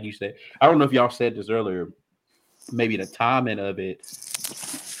going. And like you said, I don't know if y'all said this earlier. Maybe the timing of it,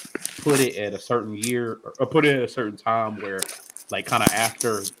 put it at a certain year or put it at a certain time where, like, kind of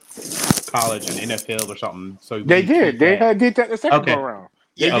after college and NFL or something. So we They can did. keep They that. had did that the second go Okay. around.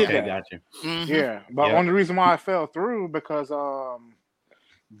 They Yeah, did yeah. Okay, that. gotcha. Mm-hmm. Yeah. But Yep. only reason why I fell through because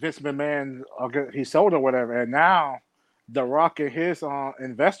Vince McMahon he sold or whatever, and now The Rock and his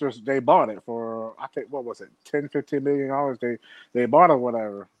investors they bought it for I think what was it $10-15 million they bought it or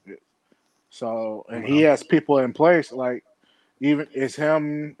whatever. So and he Well, has people in place like even it's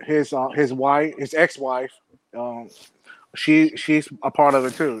him his wife his ex-wife she's a part of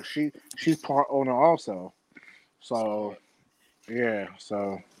it too. She's part owner also. So yeah,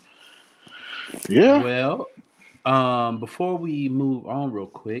 yeah. well, before we move on real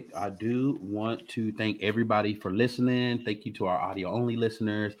quick, I do want to thank everybody for listening. Thank you to our audio only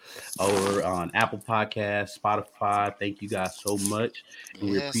listeners over on Apple Podcasts, Spotify. Thank you guys so much. And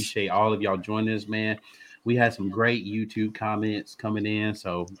we Yes. appreciate all of y'all joining us, man. We had some great YouTube comments coming in.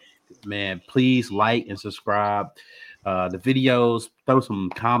 So, man, please like and subscribe the videos. Throw some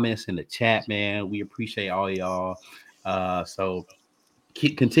comments in the chat, man. We appreciate all y'all. So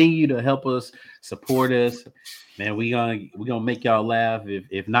continue to help us, support us. Man, we gonna make y'all laugh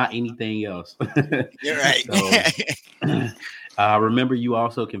if not anything else. You're right. So remember, you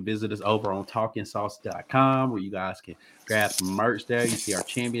also can visit us over on talkingsauce.com, where you guys can grab some merch there. You see our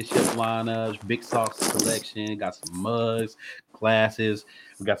championship lineups, big sauce selection, got some mugs, glasses,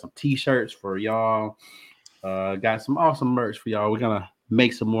 we got some t-shirts for y'all. Got some awesome merch for y'all. We're gonna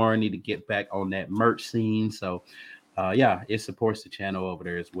make some more. I need to get back on that merch scene. So yeah, it supports the channel over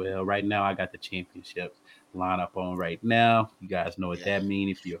there as well. Right now, I got the championship lineup on right now. You guys know what that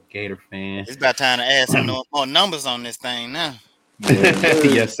means if you're a Gator fan. It's about time to add some more numbers on this thing now.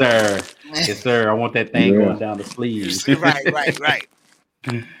 Yes, sir. Yes, sir. I want that thing going down the sleeves. Right.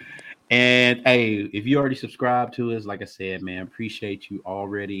 And hey, if you already subscribed to us, like I said, man, appreciate you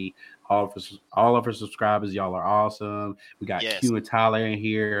already. All of our subscribers, y'all are awesome. We got Q and Tyler in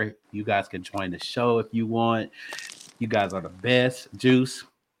here. You guys can join the show if you want. You guys are the best. Juice.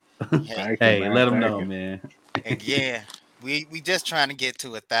 Hey, let them know, man. And yeah, we just trying to get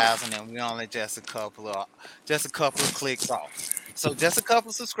to 1,000, and we only just a couple of clicks off. So just a couple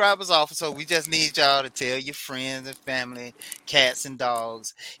of subscribers off. So we just need y'all to tell your friends and family, cats and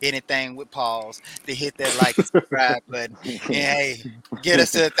dogs, anything with paws, to hit that like and subscribe button. And hey, get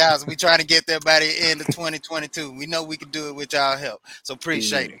us to 1,000. We trying to get there by the end of 2022. We know we can do it with y'all help. So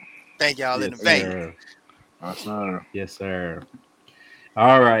appreciate it. Thank y'all in advance. Yes, sir.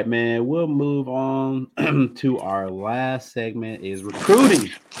 All right, man. We'll move on to our last segment is recruiting.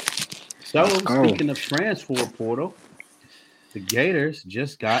 So speaking of transfer portal, the Gators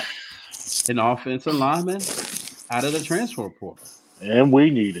just got an offensive lineman out of the transfer portal. And we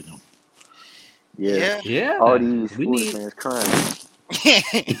needed them. Yeah. All these fans crying.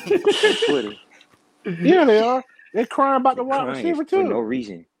 Yeah, they are. They're crying about the wide receiver too. For no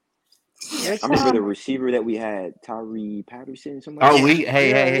reason. I remember the receiver that we had, Tyree Patterson.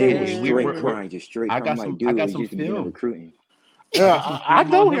 Hey, we were crying, just straight crying. I got some film recruiting. Yeah, I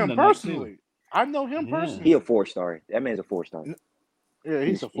know him personally. He a 4-star. That man's a 4-star. Yeah,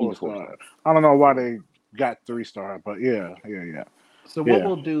 he's a 4-star. I don't know why they got 3-star, but yeah. So what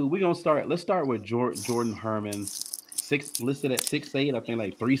we'll do, let's start with Jordan Herman, listed at 6'8", I think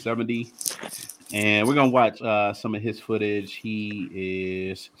like 370. And we're gonna watch some of his footage.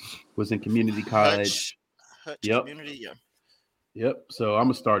 He was in community college. Hutch Community, Yep. So I'm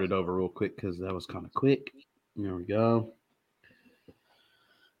gonna start it over real quick because that was kind of quick. There we go.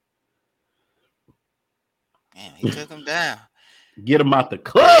 Man, he took him down. Get him out the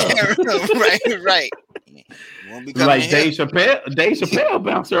club. right. Like Dave Chappelle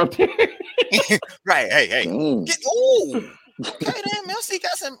bouncer up there. Right. Hey. Hey, damn, Melcy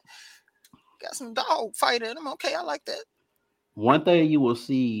got some dog fight in him. Okay, I like that. One thing you will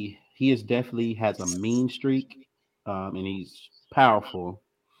see, he definitely has a mean streak, and he's powerful.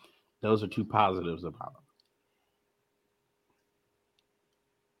 Those are two positives about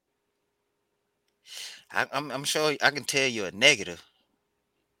him. I'm sure I can tell you a negative.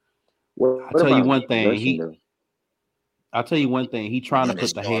 I'll tell you one thing. He trying to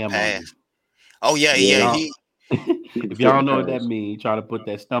put the ham on you. Oh yeah. If y'all know what that means, try to put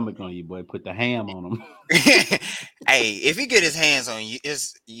that stomach on you, boy. Put the ham on him. Hey, if he get his hands on you,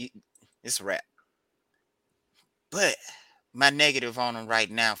 it's a wrap. But my negative on him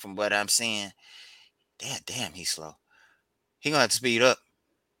right now, from what I'm seeing, damn, he's slow. He gonna have to speed up.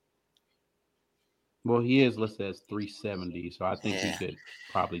 Well, he is listed as 370, so I think he could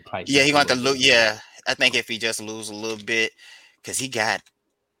probably tighten. Yeah, he gonna have to look. Yeah, I think if he just lose a little bit, because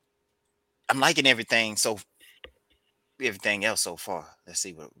I'm liking everything else so far. Let's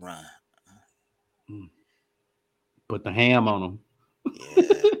see what run. Put the ham on him. Yeah.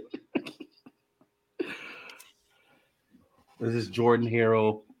 This is Jordan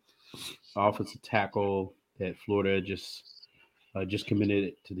Harrell, offensive tackle that Florida just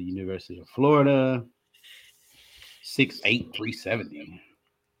committed to the University of Florida. 6'8", 370.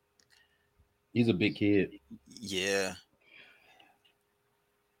 He's a big kid. Yeah.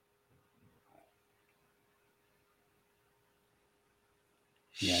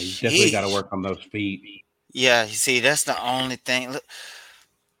 Yeah, you definitely got to work on those feet. Yeah, you see, that's the only thing. Look,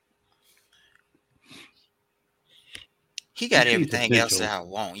 he got everything else that I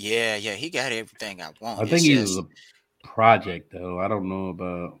want. Yeah, he got everything I want. I think he's a project, though. I don't know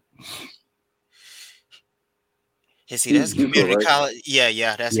about. Yeah, see, that's community college.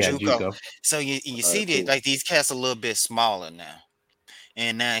 Yeah, that's JUCO. JUCO. So you see that like these cats a little bit smaller now,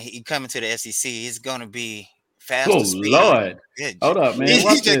 and now he coming to the SEC. He's gonna be faster. Oh speed. Lord! Good. Hold up, man.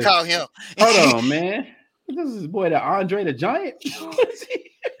 He just called him. Hold on, man. This is boy, the Andre the Giant.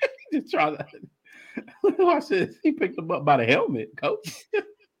 Just try that. Watch this. He picked him up by the helmet, coach.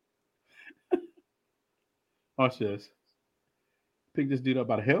 Watch this. Pick this dude up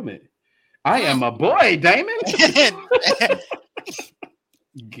by the helmet. I am a boy, Damon.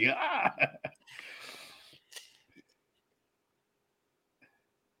 God.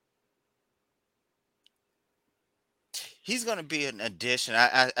 He's gonna be an addition.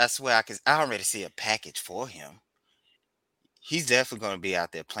 I swear I already see a package for him. He's definitely gonna be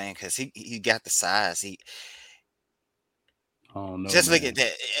out there playing because he got the size. He Oh no, just man. look at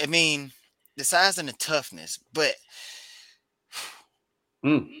that. I mean, the size and the toughness, but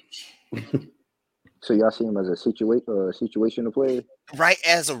So y'all see him as a situational player? right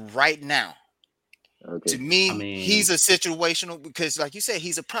as of right now, Okay. to me, I mean, he's a situational because, like you said,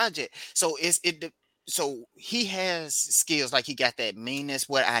 he's a project. So so he has skills like he got that meanness,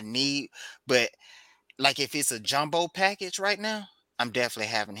 what I need. But like if it's a jumbo package right now, I'm definitely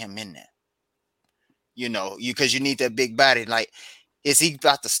having him in there. You know, because you need that big body. Like, is he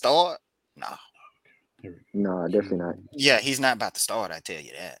about to start? No. No, definitely not. Yeah, he's not about to start. I tell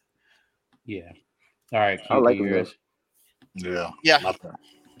you that. Yeah. All right, I like QT, him though. yours. Yeah. Yeah.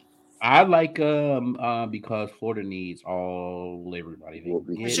 I like because Florida needs everybody they Well,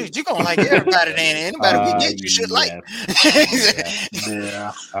 can Well, get. shoot, you gonna like everybody then. Anybody we get, you should like.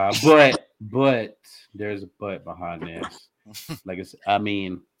 Yeah. But there's a but behind this. Like I said, I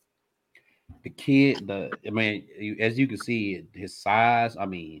mean, the kid, as you can see, his size. I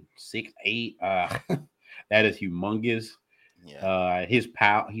mean, 6'8". That is humongous. Yeah. He's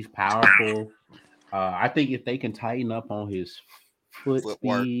powerful. I think if they can tighten up on his foot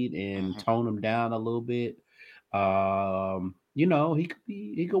Footwork. speed and Mhm. tone him down a little bit,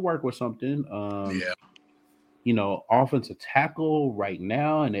 he could work with something. Yeah. Offensive tackle right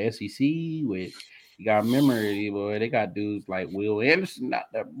now in the SEC with you gotta remember, boy, they got dudes like Will Anderson, not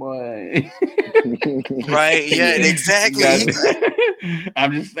that boy. Right. Yeah. Exactly.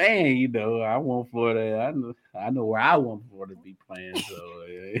 I'm just saying, I want Florida. I know where I want Florida to be playing. So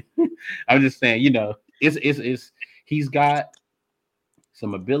I'm just saying, it's he's got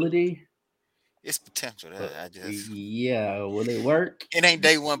some ability. It's potential. But I just yeah, will it work? it ain't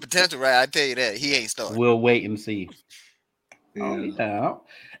day one potential, right? I tell you that he ain't starting. We'll wait and see. Oh Yeah. yeah,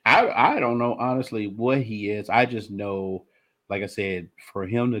 I don't know honestly what he is. I just know, like I said, for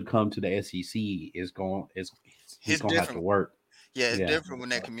him to come to the SEC he's It's gonna have to different. work. Yeah, it's Yeah. different when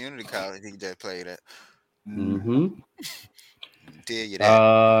that community college he just played at. Mm-hmm. Tell you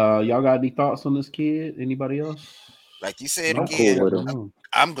that. Y'all got any thoughts on this kid? Anybody else? Like you said No? I'm cool again, with him.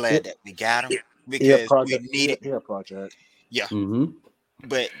 I'm glad that we got him Yeah, because we project. needed. Yeah, project. Yeah, Mm-hmm.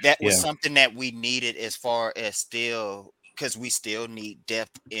 but that was Yeah. something that we needed as far as still because we still need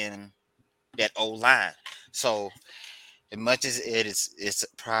depth in that old line. So as much as it's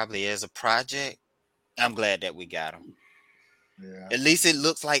probably as a project, I'm glad that we got him. Yeah. At least it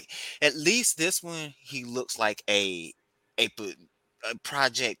looks like at least this one he looks like a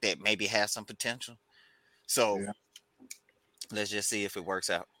project that maybe has some potential. So Yeah. let's just see if it works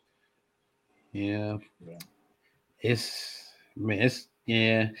out. Yeah. Yeah.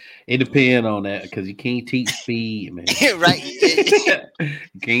 It depends on that because you can't teach speed, man. Right.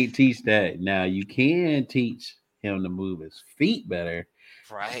 You can't teach that. Now you can teach him to move his feet better.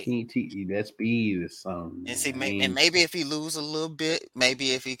 Right. You can't teach you that speed is something. And see, Man. and maybe if he lose a little bit,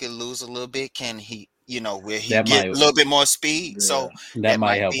 maybe if he could lose a little bit, can he, will he That get might a little bit more speed? Yeah. So that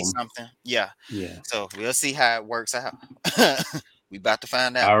might help be him. something. Yeah. Yeah. So we'll see how it works out. We about to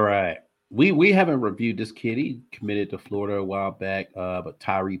find out. All right. We haven't reviewed this kid. He committed to Florida a while back, but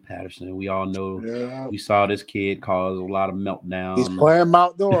Tyree Patterson. We all know Yeah. we saw this kid cause a lot of meltdown. He's playing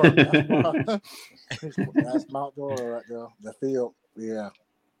Mount Dora. That's Mount Dora right there. The field. Yeah.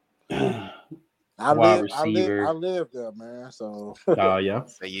 I Wide live receiver. there, man. So Oh yeah.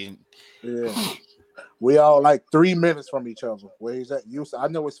 So you yeah. We all like 3 minutes from each other. Where he's at? I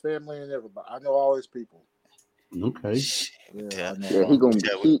know his family and everybody. I know all his people. Okay. Yeah, I know.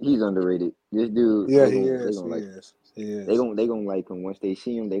 Yeah, he's underrated. This dude, Yeah, they he gonna is. like He is. He is. they gonna like him once they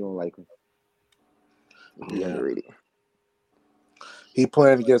see him. They gonna like him. He's underrated. He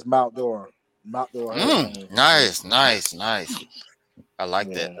playing against Mount Dora. Mount Dora. nice. I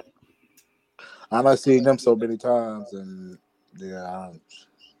like that. I've seen them so many times, and yeah,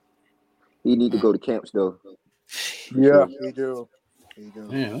 He need to go to camps though. yeah, he do.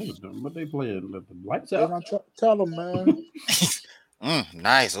 Yeah, what they playing? The lights They out. don't tell him, man.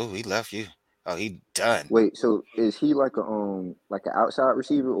 Nice. Oh, he left you. Oh, he done. Wait, so is he like an outside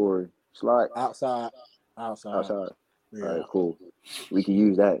receiver or slot? Outside. Outside. Yeah. All right, cool. We can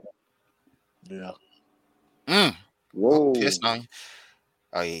use that. Yeah. Oh, Whoa. pissed on you.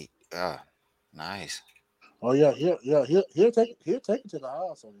 Oh, yeah. Nice. Oh yeah, he'll take it to the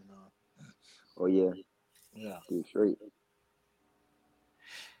house on you know. Oh yeah, Yeah. get straight.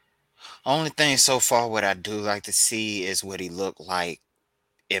 Only thing so far what I do like to see is what he looked like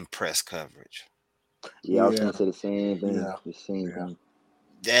in press coverage. Yeah, I was Yeah. gonna say the same thing. Yeah. The same Yeah. thing.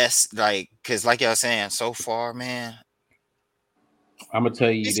 That's like, cause like y'all saying, so far, man. I'm gonna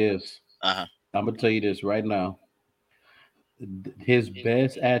tell you this. Uh-huh. I'm gonna tell you this right now. His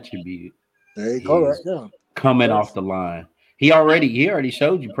best attribute There you go, right is there. coming Press. off the line. He already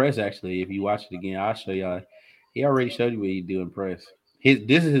showed you press. Actually, if you watch it again, I'll show y'all. He already showed you what he do in press.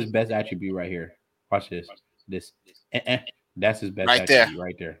 This is his best attribute right here. Watch this. This. That's his best Right there. attribute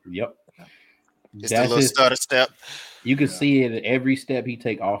right there. Yep. It's the That's little his. stutter step. You can Yeah. see it at every step he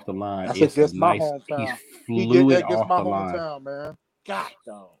take off the line. That's It's a against my nice. He's hometown. He did fluid that against off my the line. hometown, man. God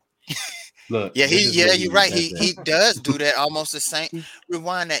dog. Look, Yeah, this is what you're he's right. best He at. does do that almost the same. He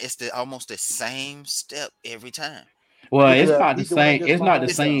Rewind that. It's the almost the same step every time. Well, he do it's that. not He the doing that same. against It's my not the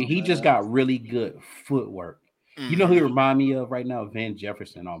It's same. hometown, He just man. got really good footwork. You know who he mm-hmm. remind me of right now? Van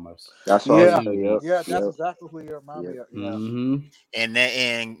Jefferson almost. That's what I was This Yeah. gonna say. dude Yep, is. Yeah, that's yep, exactly who he remind yep. me of. Yeah. Mm-hmm.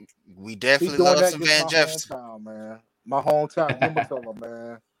 And we He definitely doing love that some against Van my Jefferson. hometown, man. My hometown, Umatilla,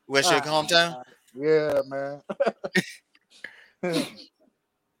 man. Where's your hometown? Yeah, man. Yeah,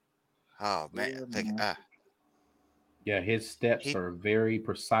 Oh man, man. Yeah, his steps he are very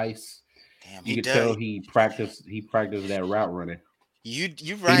precise. damn You he could does. tell he practiced that route running. You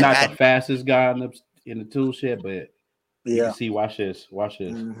He's right. not the fastest guy in the tool shed, but you can Yeah. see. Watch this. Watch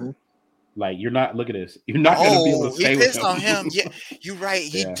this. Mm-hmm. Like you're not. Look at this. You're not gonna be able to Oh, he stay with pissed him. on him. Yeah, you right.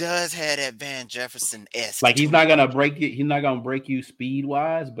 He Yeah. does have that Van Jefferson esque Like he's to not it. gonna break you. He's not gonna break you speed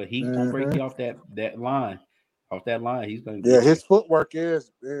wise, but he's gonna break Mm-hmm. you off that line. Off that line, he's gonna Yeah, get you. his footwork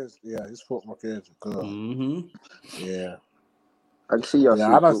his footwork is good. Mm-hmm. Yeah. I can see y'all Yeah,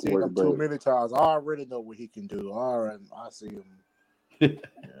 see I done seen footwork, him too but many times. I already know what he can do. All right, I see him.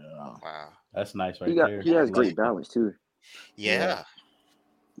 Yeah. Wow. That's nice he right got there. he I has love great it. balance too. Yeah. Yeah.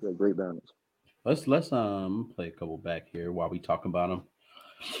 He got great balance. Let's play a couple back here while we talk about him.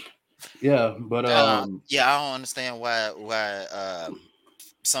 Yeah, but Yeah, I don't understand why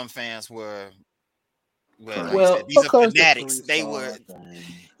some fans were like you Crying. said, well, these are Because the fanatics. three They were star thing.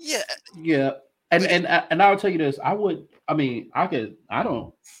 yeah, yeah, and but and and I'll tell you this. I mean, I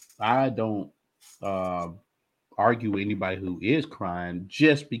don't um argue with anybody who is crying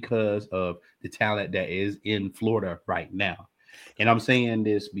just because of the talent that is in Florida right now. And I'm saying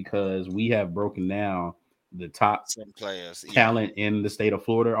this because we have broken down the top some players, yeah. talent in the state of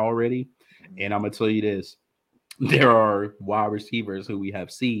Florida already. And I'm gonna tell you this: there are wide receivers who we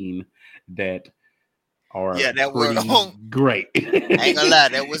have seen that are Yeah, that were pretty great. I ain't gonna lie,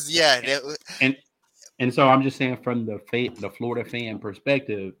 that was yeah, that was and and so I'm just saying from the Florida fan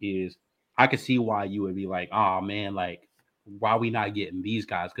perspective is I could see why you would be like, oh man, like why we not getting these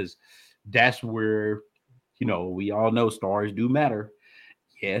guys? Because that's where we all know stars do matter.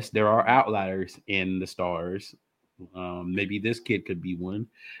 Yes, there are outliers in the stars. Maybe this kid could be one,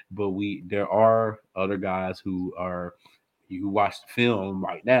 but there are other guys who are you watch the film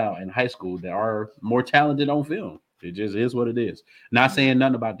right now in high school that are more talented on film. It just is what it is. Not saying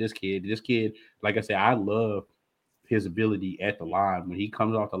nothing about this kid. This kid, like I said, I love his ability at the line. When he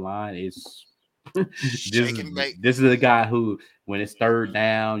comes off the line, it's this shake is and bake. this is a guy who, when it's third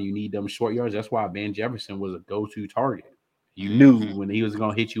down, you need them short yards. That's why Van Jefferson was a go-to target. You knew Hmm. when he was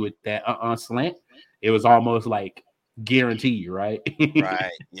gonna hit you with that slant, it was almost like guaranteed, right?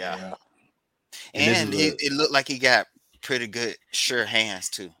 Right, yeah. Yeah. And this is And a it looked like he got pretty good sure hands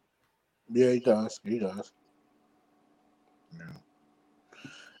too. Yeah, he does. He does. Yeah.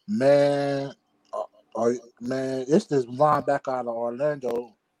 Man, man, it's this linebacker out of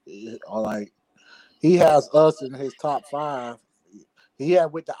Orlando. Like he has us in his top five. He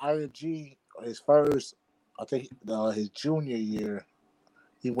had with the IMG his first, I think, his junior year.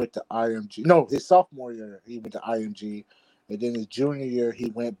 He went to IMG. No, his sophomore year he went to IMG, and then his junior year he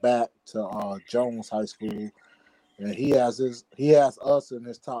went back to Jones High School. And he has us in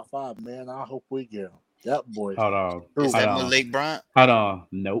his top five. Man, I hope we get him. That boy's hold on, Is true. hold that on, Malik Bryant? hold on.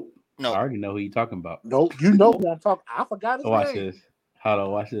 Nope, I No. already know who you're talking about. Nope, you know who I'm talking. I forgot his Watch name. this. Hold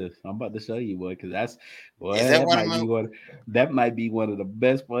on, watch this. I'm about to show you, boy, because Is that that one of might my be one. That might be one of the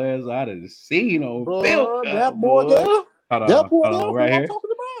best players I've seen on film, Boy, that boy boy. there, Hold on, right who I'm here.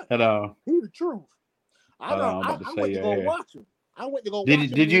 talking about. Hold on, He the truth. hold on. I'm about to I show went to you right go here. watch him. I went to go Did watch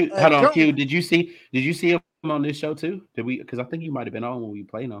him did you hold at on, Q? Jones. Did you see him on this show too? Did we? Because I think you might have been on when we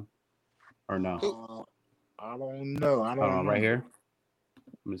played him, or no? who? I don't know. I Hold don't on, right remember. here.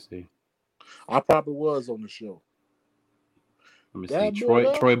 Let me see. I probably was on the show. Let me That see. boy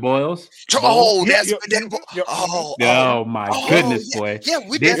Troy Boyles. Oh, Yep, that's yep, Oh my oh, goodness, boy! yeah.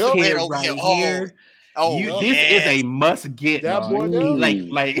 We This definitely kid went over him. right here. You, yep. this is Yes, a must get, That dog. boy there. Ooh.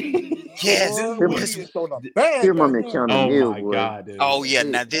 Like. yes, Boy, yes. he is on a Here bag my right man now. Keanu Oh Neal, my boy. god, dude. Oh yeah.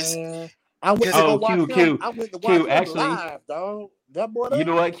 Now this, Man, I went to because go Oh, watch Q, him. Q, I went to watch Q. him Actually, live, dog. That boy you there.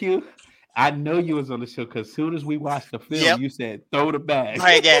 know what, Q? I know you was on the show because as soon as we watched the film, yep. you said throw the bag.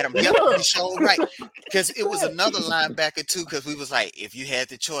 Brag at him. Yep, Yeah. you showed right. Because it was another linebacker too. Because we was like, if you had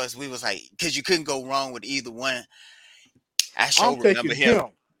the choice, we was like, because you couldn't go wrong with either one. I I'm sure remember taking him. him.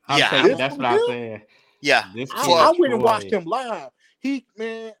 I'm Yeah, taking. This That's one what here. I'm saying. yeah. This For I kid, went and watched Troy. him live.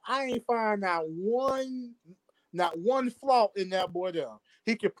 I ain't find not one flaw in that boy there.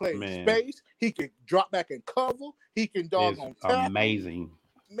 He can play in Man, space. He can drop back and cover. He can dog is on tackle. amazing.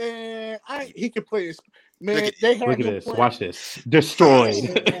 Man, he can play. look Man, at they had Look at him this. playing. Watch this.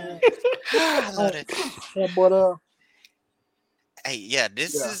 Destroyed. Man, I love it. that boy there. Hey, yeah,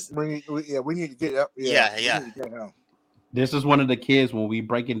 this Yeah, is we need to get up. yeah, We yeah. need to get him. This is one of the kids when we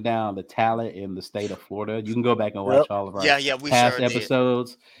breaking down the talent in the state of Florida. You can go back and watch Yep. all of our Yeah, we past sure did.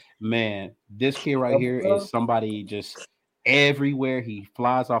 episodes. Man, this kid right here is somebody just everywhere. He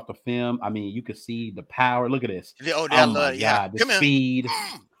flies off the film. I mean, you can see the power. Look at this. Oh, Oh I my love, yeah. god, the Come here. speed.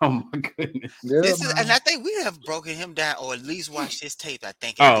 Oh my goodness. Yeah, This is, man. and I think we have broken him down, or at least watched his tape. I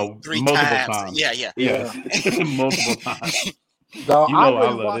think at least Oh, 3 multiple times. times. Yeah. Yes, multiple times. Dog, You I know I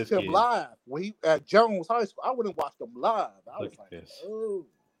went and love watched this him kid. live when he at Jones High School. I went and watched him live. I Look was at like, this. oh,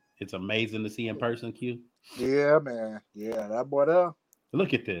 It's amazing to see in person, Q. yeah, man. Yeah, that boy there.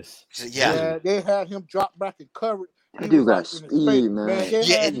 Look at this. Yeah, Man, they had him drop back and cover. That He dude was got like in his face. speed, Man, man. they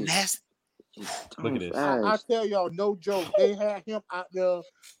yeah, had. and that's Just Look turn at this. I fast. tell y'all, no joke. They had him out there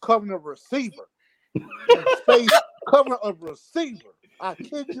covering a receiver in space, covering a receiver. I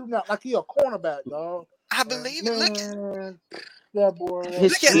kid you not, like he a cornerback, dog. I believe it. Look, Man, that boy.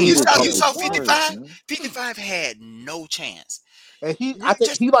 His look at speed you is saw off you the saw charts, 55. man. 55 had no chance. And I think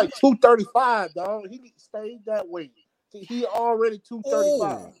Just he like 235, dog. He stayed that weight. He already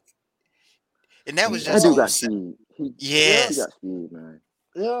 235. oh, and that was That just dude on. got speed. He Yeah, Yes, got speed, man.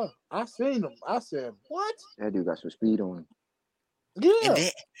 yeah. I seen him. I said, what? That dude got some speed on him. and Yeah.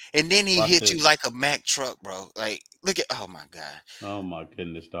 then he Watch hit this. you like a Mack truck, bro. Like, look at, oh my god, Oh my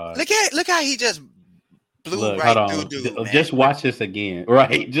goodness, dog. look how he just blew Look, right hold through, on. dude, man. Just watch this again.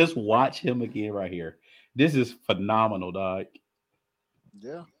 Right. Just watch him again right here. This is phenomenal, dog.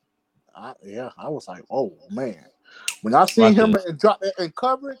 Yeah. I was like, oh man. When I seen Watch him this. in drop in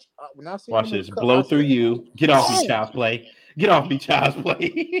coverage, when I seen Watch him in this. coverage, Blow I through said, you. Get off me, Oh, child's play. Get off me, child's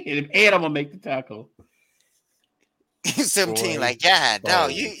play. and I'm gonna make the tackle. 17, Troy like, God,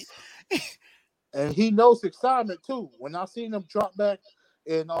 dog, you. Bowles. and he knows excitement too. When I seen him drop back,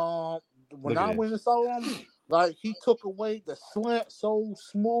 and when Look at I went and saw him, like he took away the slant so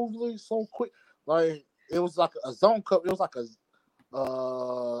smoothly, so quick. Like it was like a zone cover. It was like a,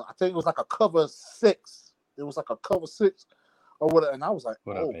 I think it was like a cover 6. It was like a cover 6 or whatever. And I was like,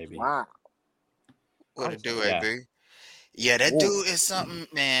 What oh up, baby? wow. What I to was do, like, Yeah. AB? Yeah, that whoa. dude is something,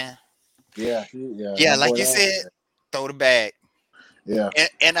 man. Yeah, Yeah, that like boy you there. said, throw the bag. Yeah,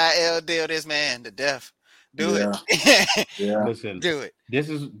 NIL deal this man to death. Do yeah, it. yeah. Listen, Do it. this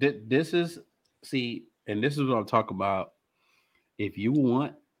is see, and this is what I'm talking about. If you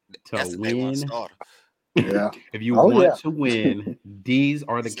want to That's the day one win, starter. Yeah. if you Oh want yeah. to win, these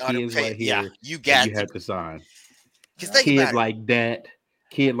are the Starter kids pay. right Yeah, here you that got you to. have to sign. Because Yeah. think Kid about it. like that,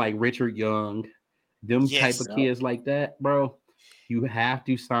 kid like Richard Young, them type Yes. of Yeah. kids like that, bro. You have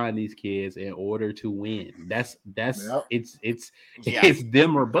to sign these kids in order to win. That's Yeah. it's Yeah. it's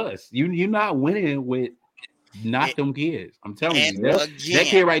them or bust. You're not winning with not It, them kids. I'm telling and you, that again,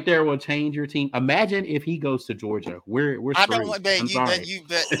 kid right there will change your team. Imagine if he goes to Georgia. We're I don't screwed. want bet I'm you bet sorry. you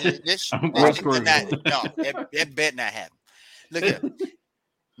bet this We're this shit better screwed. not no, it bet not happen. Look here.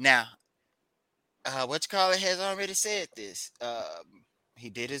 Now, what you call it has already said this. He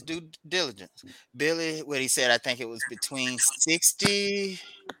did his due diligence. Billy, what he said, I think it was between 60,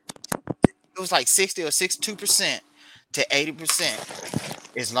 it was like 60 or 62% to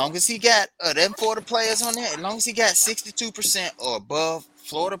 80%. As long as he got them Florida players on there, as long as he got 62% or above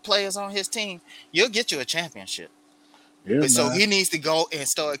Florida players on his team, you'll get you a championship. Yeah, But so man. he needs to go and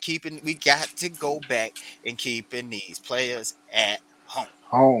start keeping. We got to go back and keeping these players at home.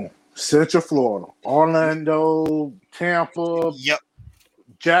 Home. Central Florida. Orlando, Tampa, Yep.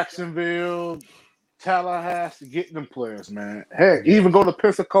 Jacksonville, Tallahassee, get them players, man. Hey, even go to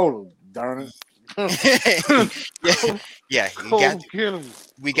Pensacola, darn it. yeah. Go get them.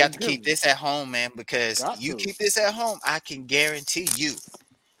 We got to keep this at home, man. Because Got you to. keep this at home, I can guarantee you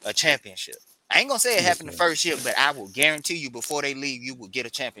a championship. I ain't gonna say it happened the first year, but I will guarantee you before they leave, you will get a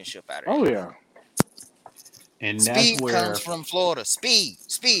championship out of it. Oh yeah. And Speed that's where comes from Florida. Speed.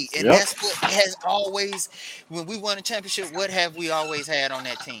 And Yep. that's what has always, when we won a championship, what have we always had on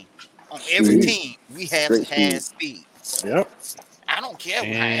that team? On every Speed. team, we have Great had speed. speed. Yep. I don't care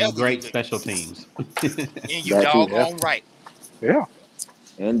and however you great look. special teams. And you That too. doggone right. Yeah.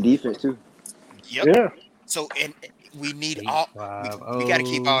 And defense too. Yep. Yeah. So and we need Eight, all five, we got to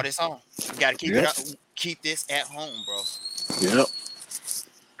keep all oh. this on. We got to keep Yep. it up. Keep this at home, bro. Yep.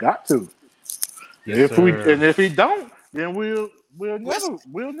 Got to. Yes, If he don't, then we'll What's-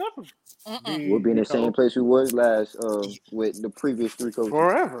 never Mm-mm. We'll be in the same place we was last with the previous 3 coaches.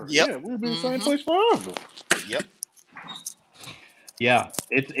 forever. Yep. Yeah, we'll be in the same Mhm. place forever. Yep. Yeah,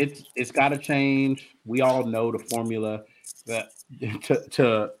 it's got to change. We all know the formula that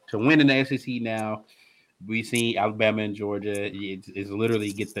to win in the SEC now. We see Alabama and Georgia. It's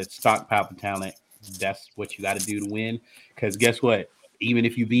literally get the stockpile of talent. That's what you got to do to win. Because guess what? Even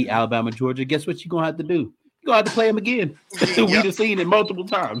if you beat Alabama and Georgia, guess what you're gonna have to do? You're gonna have to play them again. Yep. We've seen it multiple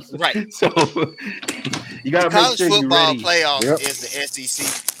times. Right. So you got to make College sure you're football ready. playoffs Yep. is the SEC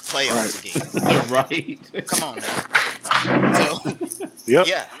playoffs again. Right. Come on now. So Yep.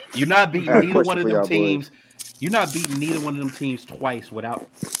 yeah, You're not beating I have a neither question one of for them y'all, boys. teams. You're not beating neither one of them teams twice without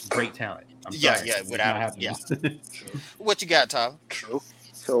great talent. I'm Yeah, sorry. yeah, It's without- not happening. what you got, Tyler? True.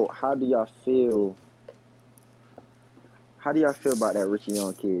 So how do y'all feel? How do y'all feel about that Richie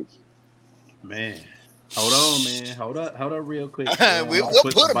Young kid? Man. Hold on, man. Hold up real quick. We'll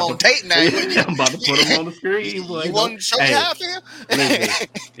put him on tape now. I'm about to put him on the screen, boy. You want to show me how I feel? Listen,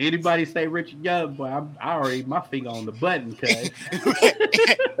 anybody say Richard Young, boy, I already my finger on the button, cuz.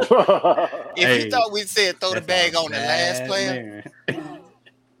 If you thought we said throw the That's bag a on the last bad player, man.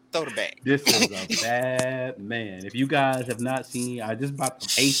 throw the bag. This is a bad man. If you guys have not seen, I just about the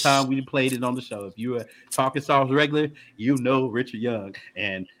 8th time we played it on the show. If you are Talking Sauce regular, you know Richard Young.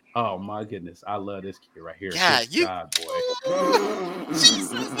 And oh my goodness, I love this kid right here. God, Good God, boy.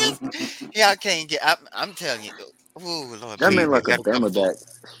 Yeah, I can't get. I'm telling you. Oh Lord, That please, man like a gotta come Bama forward.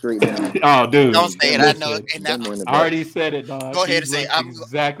 back straight down. Oh, dude. Don't say it. I know it. Listen, And now, Bama in the I back. already said it, dog. Go ahead He and say, looks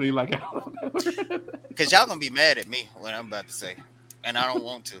exactly like because y'all gonna be mad at me when I'm about to say, and I don't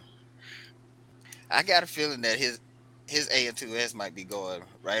want to. I got a feeling that his A&2S might be going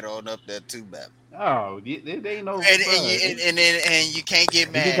right on up there too, Bama. Oh, it ain't no. And you can't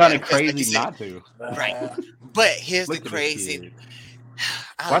get mad. It'd be kind at of him 'cause like you crazy said- not to. Right. But here's Look the at this crazy. kid.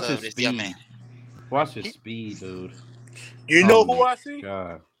 I Watch love his this young man. speed. Watch his speed, dude. You know Oh who my I see?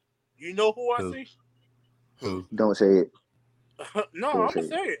 God. You know who I Who? see? Who? Don't say it. No, Don't I'm gonna say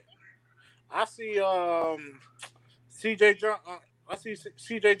say it. I see CJ I see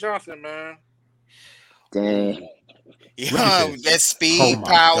CJ Johnson, man. Dang. Yeah, this. that speed, Oh my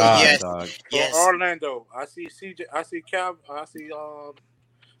power, God, yes, dog. For yes, Orlando. I see CJ. I see Cal. I see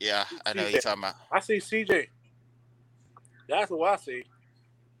yeah. I know CJ. you're talking about. I see CJ. That's who I see.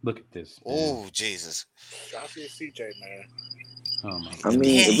 Look at this. Man. Oh Jesus! I see CJ, man. Oh my I God.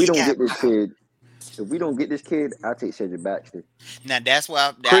 mean, Yeah, if we he don't got get this kid, I take Cedric Baxter Now that's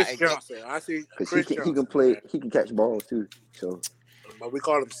why Chris Johnson. I see because Chris he Johnson. can play. Man. He can catch balls too. So But we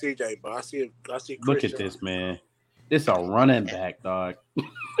call him CJ. But I see Chris Look at Johnson. this, man. This a running back, dog.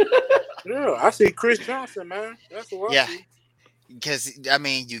 Yeah, I see Chris Johnson, man. That's who I yeah, see. because I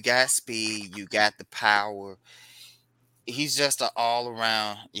mean, you got speed, you got the power. He's just an all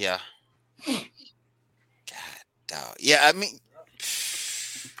around. Yeah. God, dog. Yeah, I mean,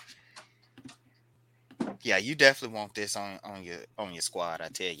 yeah, you definitely want this on your squad. I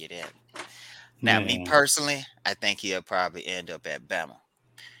tell you that. Now, me Man. personally, I think he'll probably end up at Bama,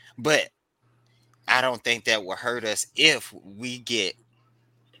 but I don't think that will hurt us if we get,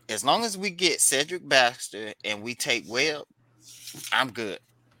 as long as we get Cedric Baxter and we take Webb, I'm good.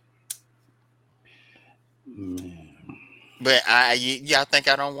 Man. But y'all think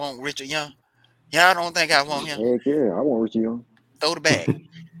I don't want Richard Young? Y'all don't think I want him? heck yeah, I want Richie Young. Throw the bag.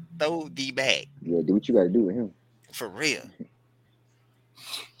 Throw the bag. Yeah, do what you got to do with him. For real.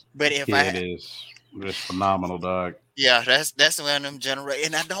 But if Kid is just phenomenal, dog. yeah, that's one of them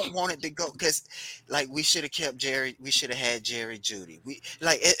and I don't want it to go because like we should have kept Jerry. We should have had Jerry Judy.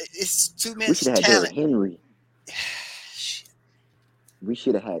 It's too We much should have had Derrick talent. Henry. We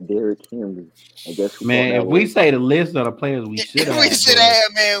should have had Derrick Henry. I guess who Man, if we say the list of the players we should have, we should have,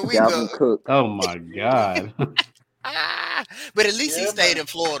 man. We Dalvin go. Cook. Oh my God. But at least he Yeah, stayed man. in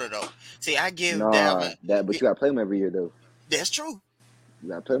Florida though. See, I give Nah, Dalvin. but you got to play him every year though. That's true. You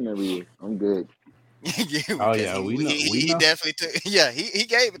got to play him every year. I'm good. Oh yeah, we know. He definitely took. Yeah, he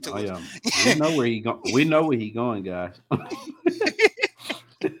gave it to Oh us. yeah, we know where he going. We know where he going, guys.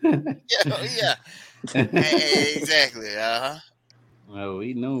 Yeah. Exactly. Well,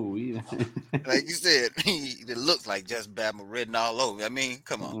 we know we. Like you said, it looked like just Bama written all over. I mean,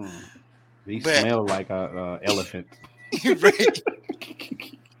 come on. He But smell like a elephant. right.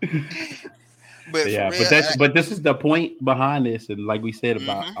 But for Yeah, real, but this is the point behind this, and like we said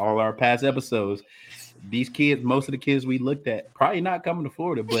about mm-hmm. all our past episodes, these kids, most of the kids we looked at, probably not coming to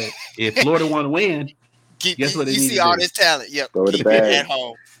Florida. But if Florida want to win, guess what they you need see to all do? this talent. Yep, Throw the keep it bag. at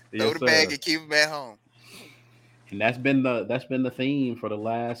home. Throw Yes, the bag sir. and keep them at home. And that's been the theme for the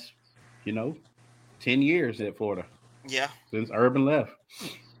last, 10 years at Florida Yeah. since Urban left.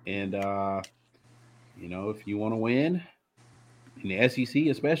 And if you want to win in the SEC,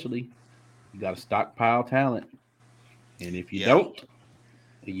 especially, you got to stockpile talent. And if you Yep. don't,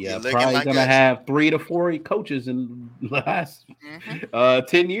 You're you're looking probably like gonna us. have 3 to 4 coaches in the last Mm-hmm.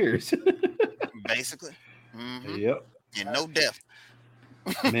 10 years. Basically. Mm-hmm. Yep, And no depth.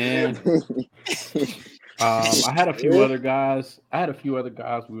 man. I had a few other guys.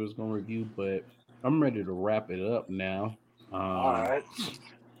 We was gonna review, but I'm ready to wrap it up now. All right.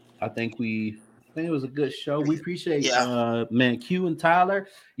 I think it was a good show. We appreciate Yeah. man Q and Tyler.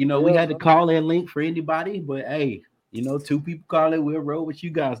 We Yeah, had to call in link for anybody, but hey, 2 people call it, we'll roll with you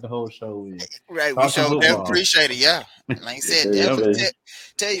guys the whole show. Right. We Talk some sure definitely football. appreciate it. Yeah. And like I said, Yes, definitely sir.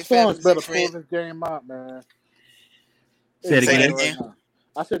 tell your Suns families and better pull friends. this game out, man. Say it Say that again. again. Right now.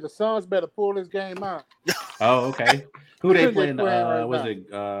 I said the Suns better pull this game out. Oh, okay. Who they Who playing? right Was now? it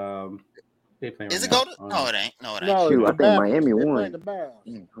they playing Is right it go now? to? No, it ain't. No, it ain't. No, Shoot, I the think Mavericks. Miami They won. playing the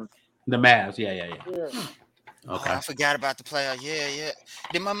Mavs. The Mavs. Yeah. Yeah. Oh, Okay. I forgot about the playoff. Yeah.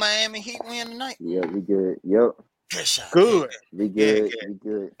 Did my Miami Heat win tonight? Yeah, we good. Yep, Good shot. Good. we Yeah, good. We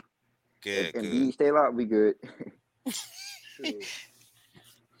good. Good. If Embiid stay locked, we good. Shoot.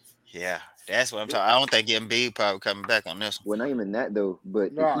 Yeah, that's what I'm talking. I don't think Embiid probably coming back on this one. Well, not even that though.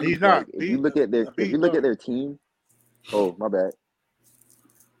 But No, if you he's not. if you look at their team, oh my bad.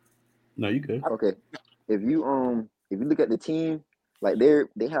 No, you good. Okay, if you look at the team, like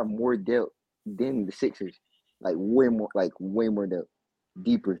they have more depth than the Sixers, like way more depth,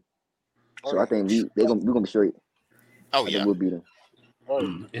 deeper. So I think we're gonna be straight. Oh I yeah. think we'll beat them.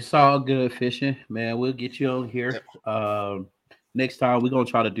 It's all good fishing, man. We'll get you on here. Next time we're gonna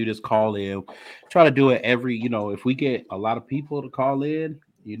try to do this call in. Try to do it every. If we get a lot of people to call in,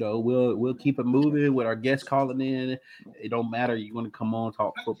 we'll keep it moving with our guests calling in. It don't matter. You want to come on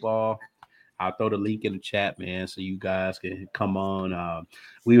talk football. I'll throw the link in the chat, man, so you guys can come on.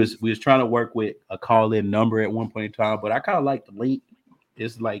 We was trying to work with a call in number at one point in time, but I kind of like the link.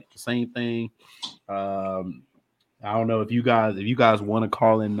 It's like the same thing. I don't know if you guys want a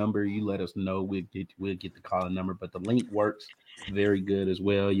call in number, you let us know. We'll get the call in number, but the link works very good as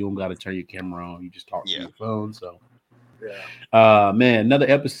well. You don't got to turn your camera on. You just talk through your phone. So, man, another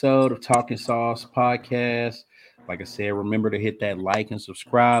episode of Talking Sauce podcast. Like I said, remember to hit that like and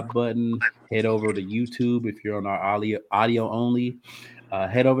subscribe button. Head over to YouTube if you're on our audio only.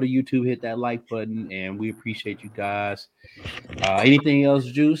 Head over to YouTube, hit that like button, and we appreciate you guys. Anything else,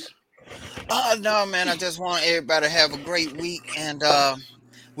 Juice? No, man. I just want everybody to have a great week, and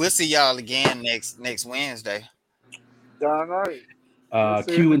we'll see y'all again next Wednesday. Darn right.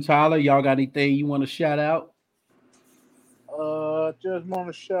 Q and Tyler, y'all got anything you want to shout out? Just want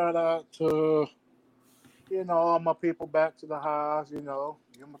to shout out to all my people back to the house.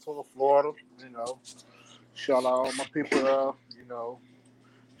 To Florida. Shout out all my people.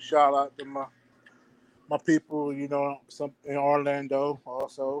 Shout out to my people. Some in Orlando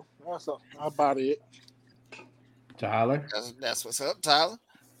also. That's about it. Tyler, That's what's up, Tyler.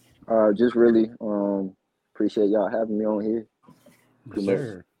 Just really appreciate y'all having me on here. yes,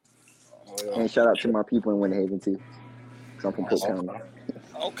 sir. And shout out to my people in Winter Haven too. Cause I'm from Polk County.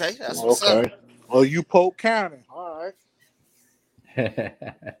 Okay, that's what's up. Oh, you Polk County. All right. Yes,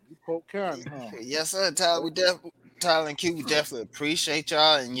 You Polk County, huh? Yes, sir, Tyler. Tyler and Q, we definitely appreciate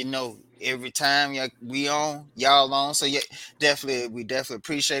y'all, and every time y'all on. So yeah, we definitely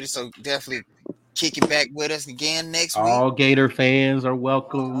appreciate it. So definitely kick it back with us again next week. all Gator fans are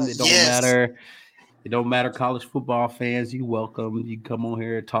welcome. It don't Yes. matter. It don't matter. College football fans, you welcome. You come on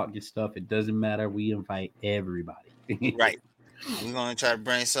here and talk your stuff. It doesn't matter. We invite everybody. Right. We're gonna try to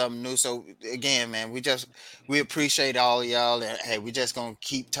bring something new. So again, man, we appreciate all of y'all, and hey, we just gonna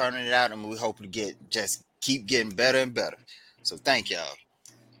keep turning it out, and we hope to keep getting better and better. So thank y'all.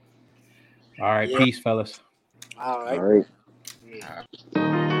 All right, peace, fellas. All right. All right. Yeah. All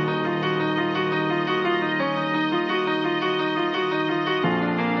right.